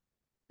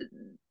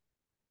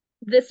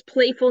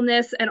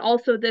playfulness and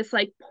also this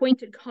like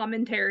pointed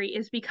commentary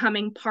is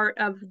becoming part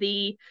of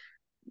the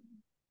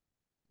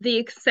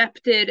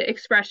accepted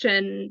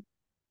expression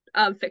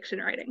of fiction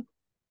writing.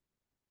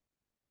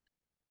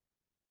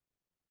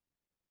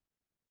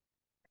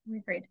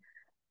 Great.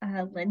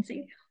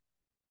 Linsey.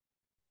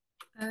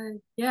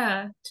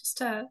 Yeah, just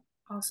to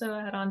also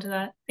add on to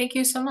that, thank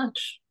you so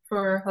much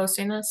for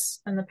hosting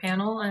this and the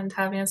panel and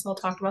having us all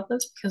talk about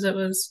this, because it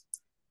was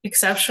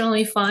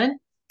exceptionally fun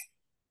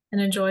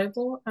and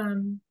enjoyable.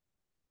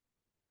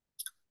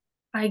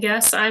 I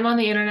guess I'm on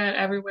the internet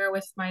everywhere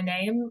with my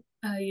name.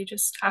 You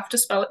just have to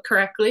spell it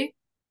correctly,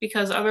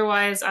 because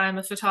otherwise I'm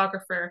a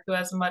photographer who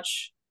has a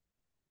much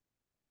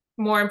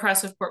more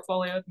impressive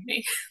portfolio than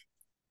me.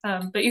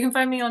 But you can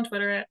find me on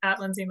Twitter at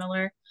Linsey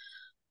Miller,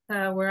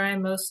 where I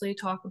mostly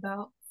talk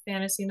about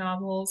fantasy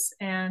novels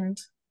and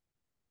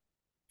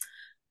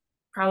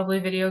probably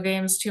video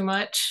games too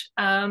much.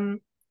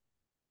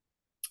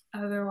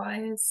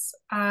 Otherwise,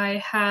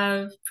 I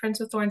have Prince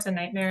of Thorns and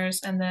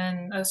Nightmares, and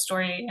then a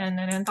story and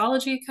an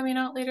anthology coming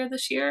out later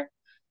this year.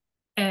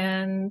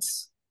 And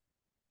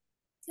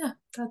yeah,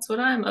 that's what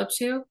I'm up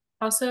to.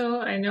 Also,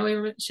 I know we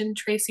mentioned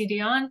Tracy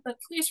Dion, but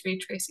please read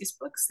Tracy's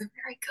books. They're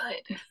very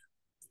good.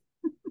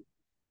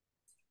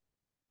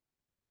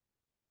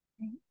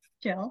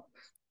 Jill?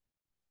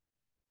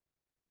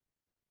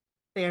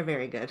 They are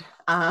very good.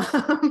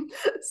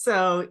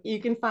 So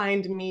you can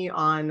find me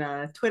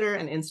on Twitter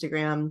and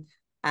Instagram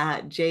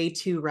at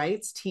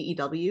J2Writes,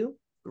 TEW,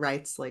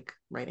 writes like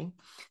writing.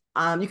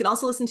 You can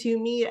also listen to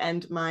me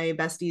and my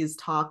besties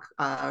talk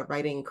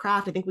writing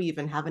craft. I think we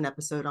even have an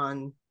episode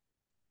on,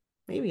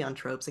 maybe on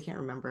tropes, I can't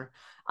remember.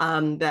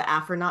 The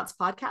Afronauts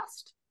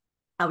podcast.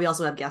 We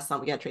also have guests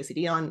on. We got Tracy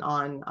D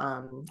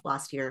on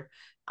last year.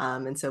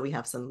 And so we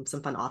have some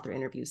fun author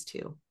interviews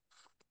too.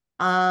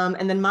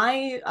 And then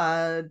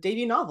my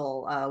debut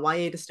novel,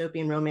 YA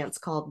dystopian romance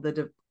called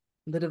The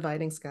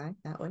Dividing Sky,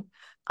 that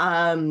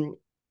one,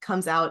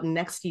 comes out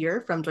next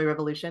year from Joy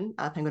Revolution,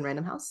 Penguin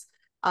Random House.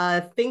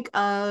 Think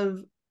of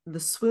the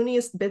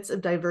swooniest bits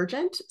of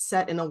Divergent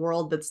set in a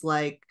world that's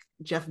like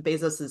Jeff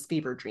Bezos's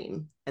fever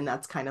dream, and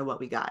that's kind of what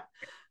we got.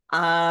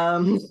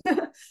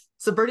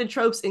 Subverted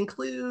tropes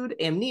include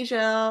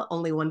amnesia,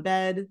 only one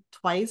bed,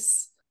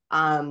 twice,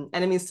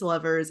 enemies to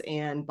lovers,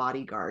 and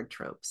bodyguard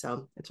trope.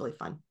 So it's really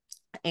fun.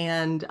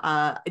 And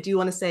I do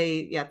want to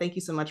say, yeah, thank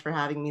you so much for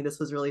having me. This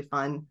was really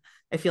fun.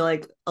 I feel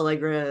like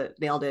Allegra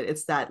nailed it.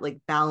 It's that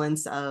like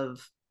balance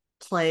of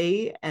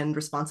play and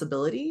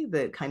responsibility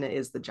that kind of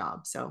is the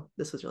job. So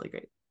this was really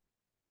great.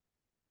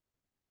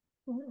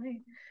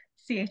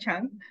 C.A.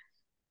 Chung?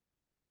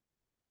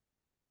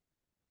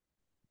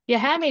 You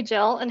had me,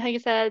 Jill, and how you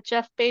said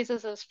Jeff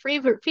Bezos's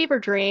fever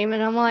dream,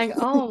 and I'm like,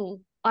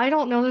 oh, I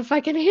don't know if I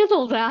can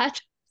handle that.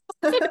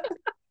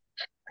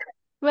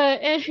 But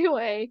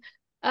anyway,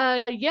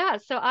 yeah,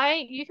 so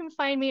you can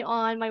find me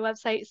on my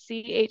website,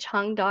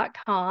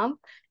 chhung.com.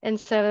 And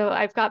so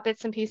I've got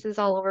bits and pieces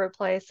all over the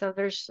place. So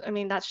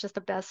that's just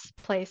the best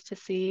place to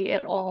see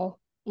it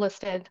all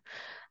listed.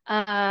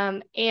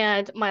 And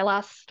my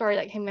last story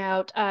that came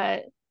out,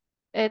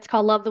 it's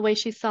called Love the Way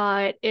She Saw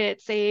It.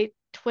 It's a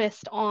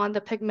twist on the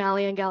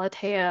Pygmalion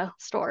Galatea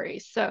story.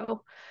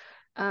 So,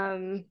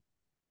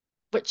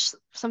 which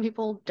some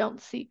people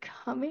don't see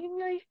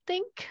coming, I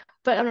think,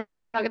 but I'm not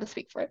going to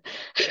speak for it.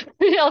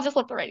 I'll just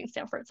let the writing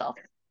stand for itself.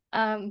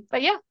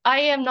 But yeah, I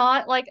am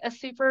not like a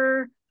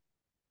super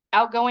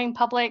outgoing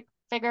public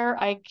figure.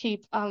 I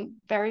keep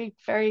very,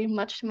 very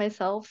much to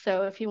myself.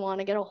 So if you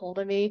want to get a hold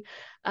of me,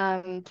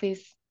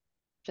 please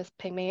just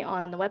ping me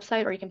on the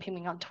website, or you can ping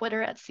me on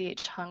Twitter at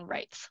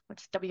chhungwrites,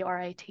 which is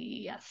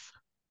WRITES,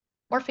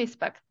 or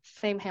Facebook,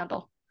 same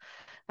handle.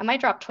 I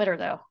might drop Twitter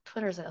though.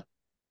 Twitter's a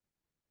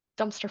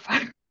dumpster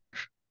fire.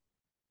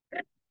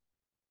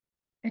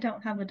 I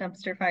don't have a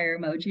dumpster fire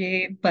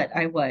emoji, but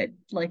I would,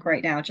 like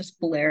right now, just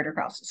blare it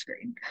across the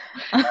screen.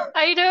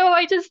 I know,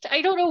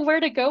 I don't know where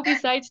to go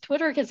besides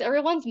Twitter, because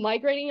everyone's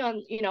migrating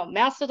on,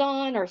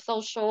 Mastodon or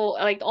social,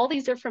 like all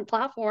these different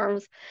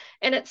platforms.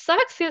 And it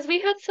sucks because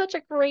we had such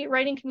a great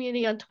writing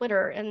community on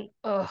Twitter. And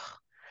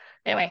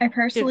anyway, I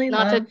personally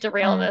not to love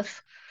derail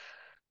this.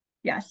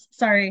 Yes,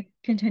 sorry,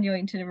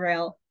 continuing to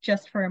derail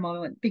just for a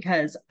moment,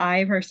 because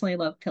I personally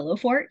love Pillow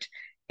Fort.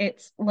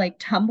 It's like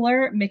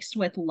Tumblr mixed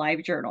with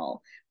LiveJournal,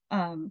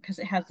 because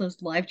it has those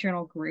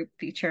LiveJournal group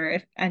feature,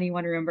 if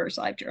anyone remembers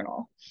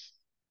LiveJournal.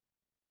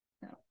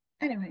 So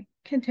anyway,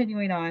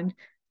 continuing on,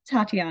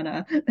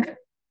 Tatiana.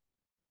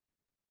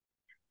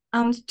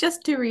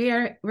 Just to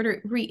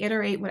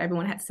reiterate what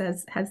everyone has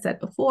said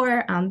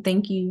before,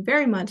 thank you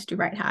very much to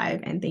Right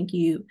Hive, and thank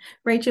you,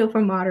 Rachel,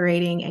 for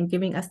moderating and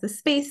giving us the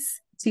space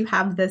to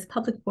have this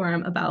public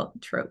forum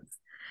about tropes.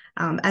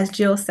 As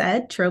Jill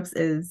said, tropes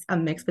is a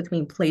mix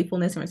between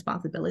playfulness and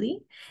responsibility,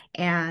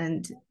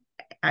 and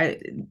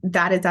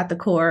that is at the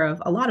core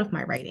of a lot of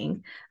my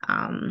writing.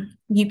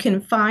 You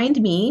can find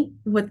me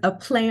with a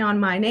play on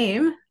my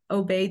name,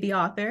 Obey the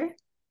Author,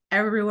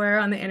 everywhere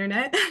on the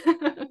internet.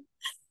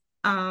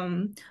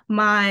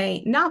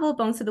 My novel,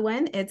 Bones to the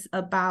Wind, it's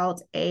about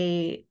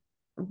a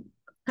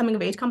coming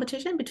of age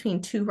competition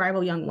between two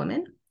rival young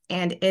women,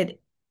 and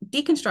it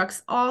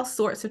deconstructs all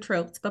sorts of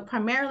tropes, but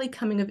primarily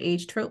coming of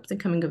age tropes and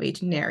coming of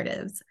age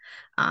narratives.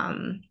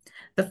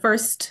 The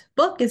first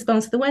book is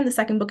Bones to the Wind. The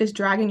second book is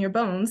Dragging Your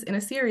Bones, in a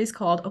series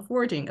called A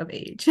Forging of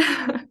Age.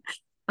 So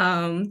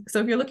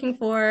if you're looking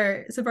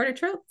for subverted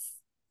tropes,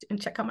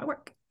 and check out my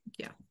work.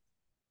 Yeah.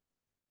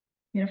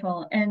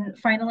 Beautiful. And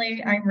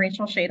finally, I'm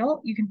Rachel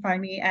Shadle. You can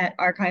find me at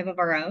Archive of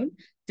Our Own,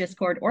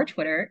 Discord, or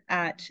Twitter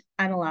at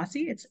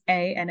Analassi. It's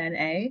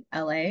ANNALASSI.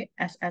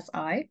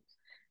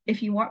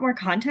 If you want more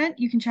content,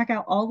 you can check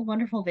out all the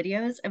wonderful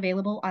videos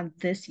available on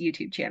this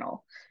YouTube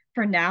channel.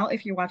 For now,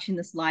 if you're watching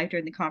this live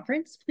during the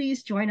conference,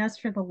 please join us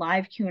for the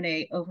live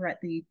Q&A over at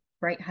the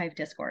Right Hive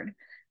Discord.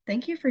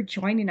 Thank you for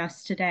joining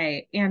us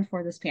today and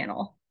for this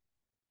panel.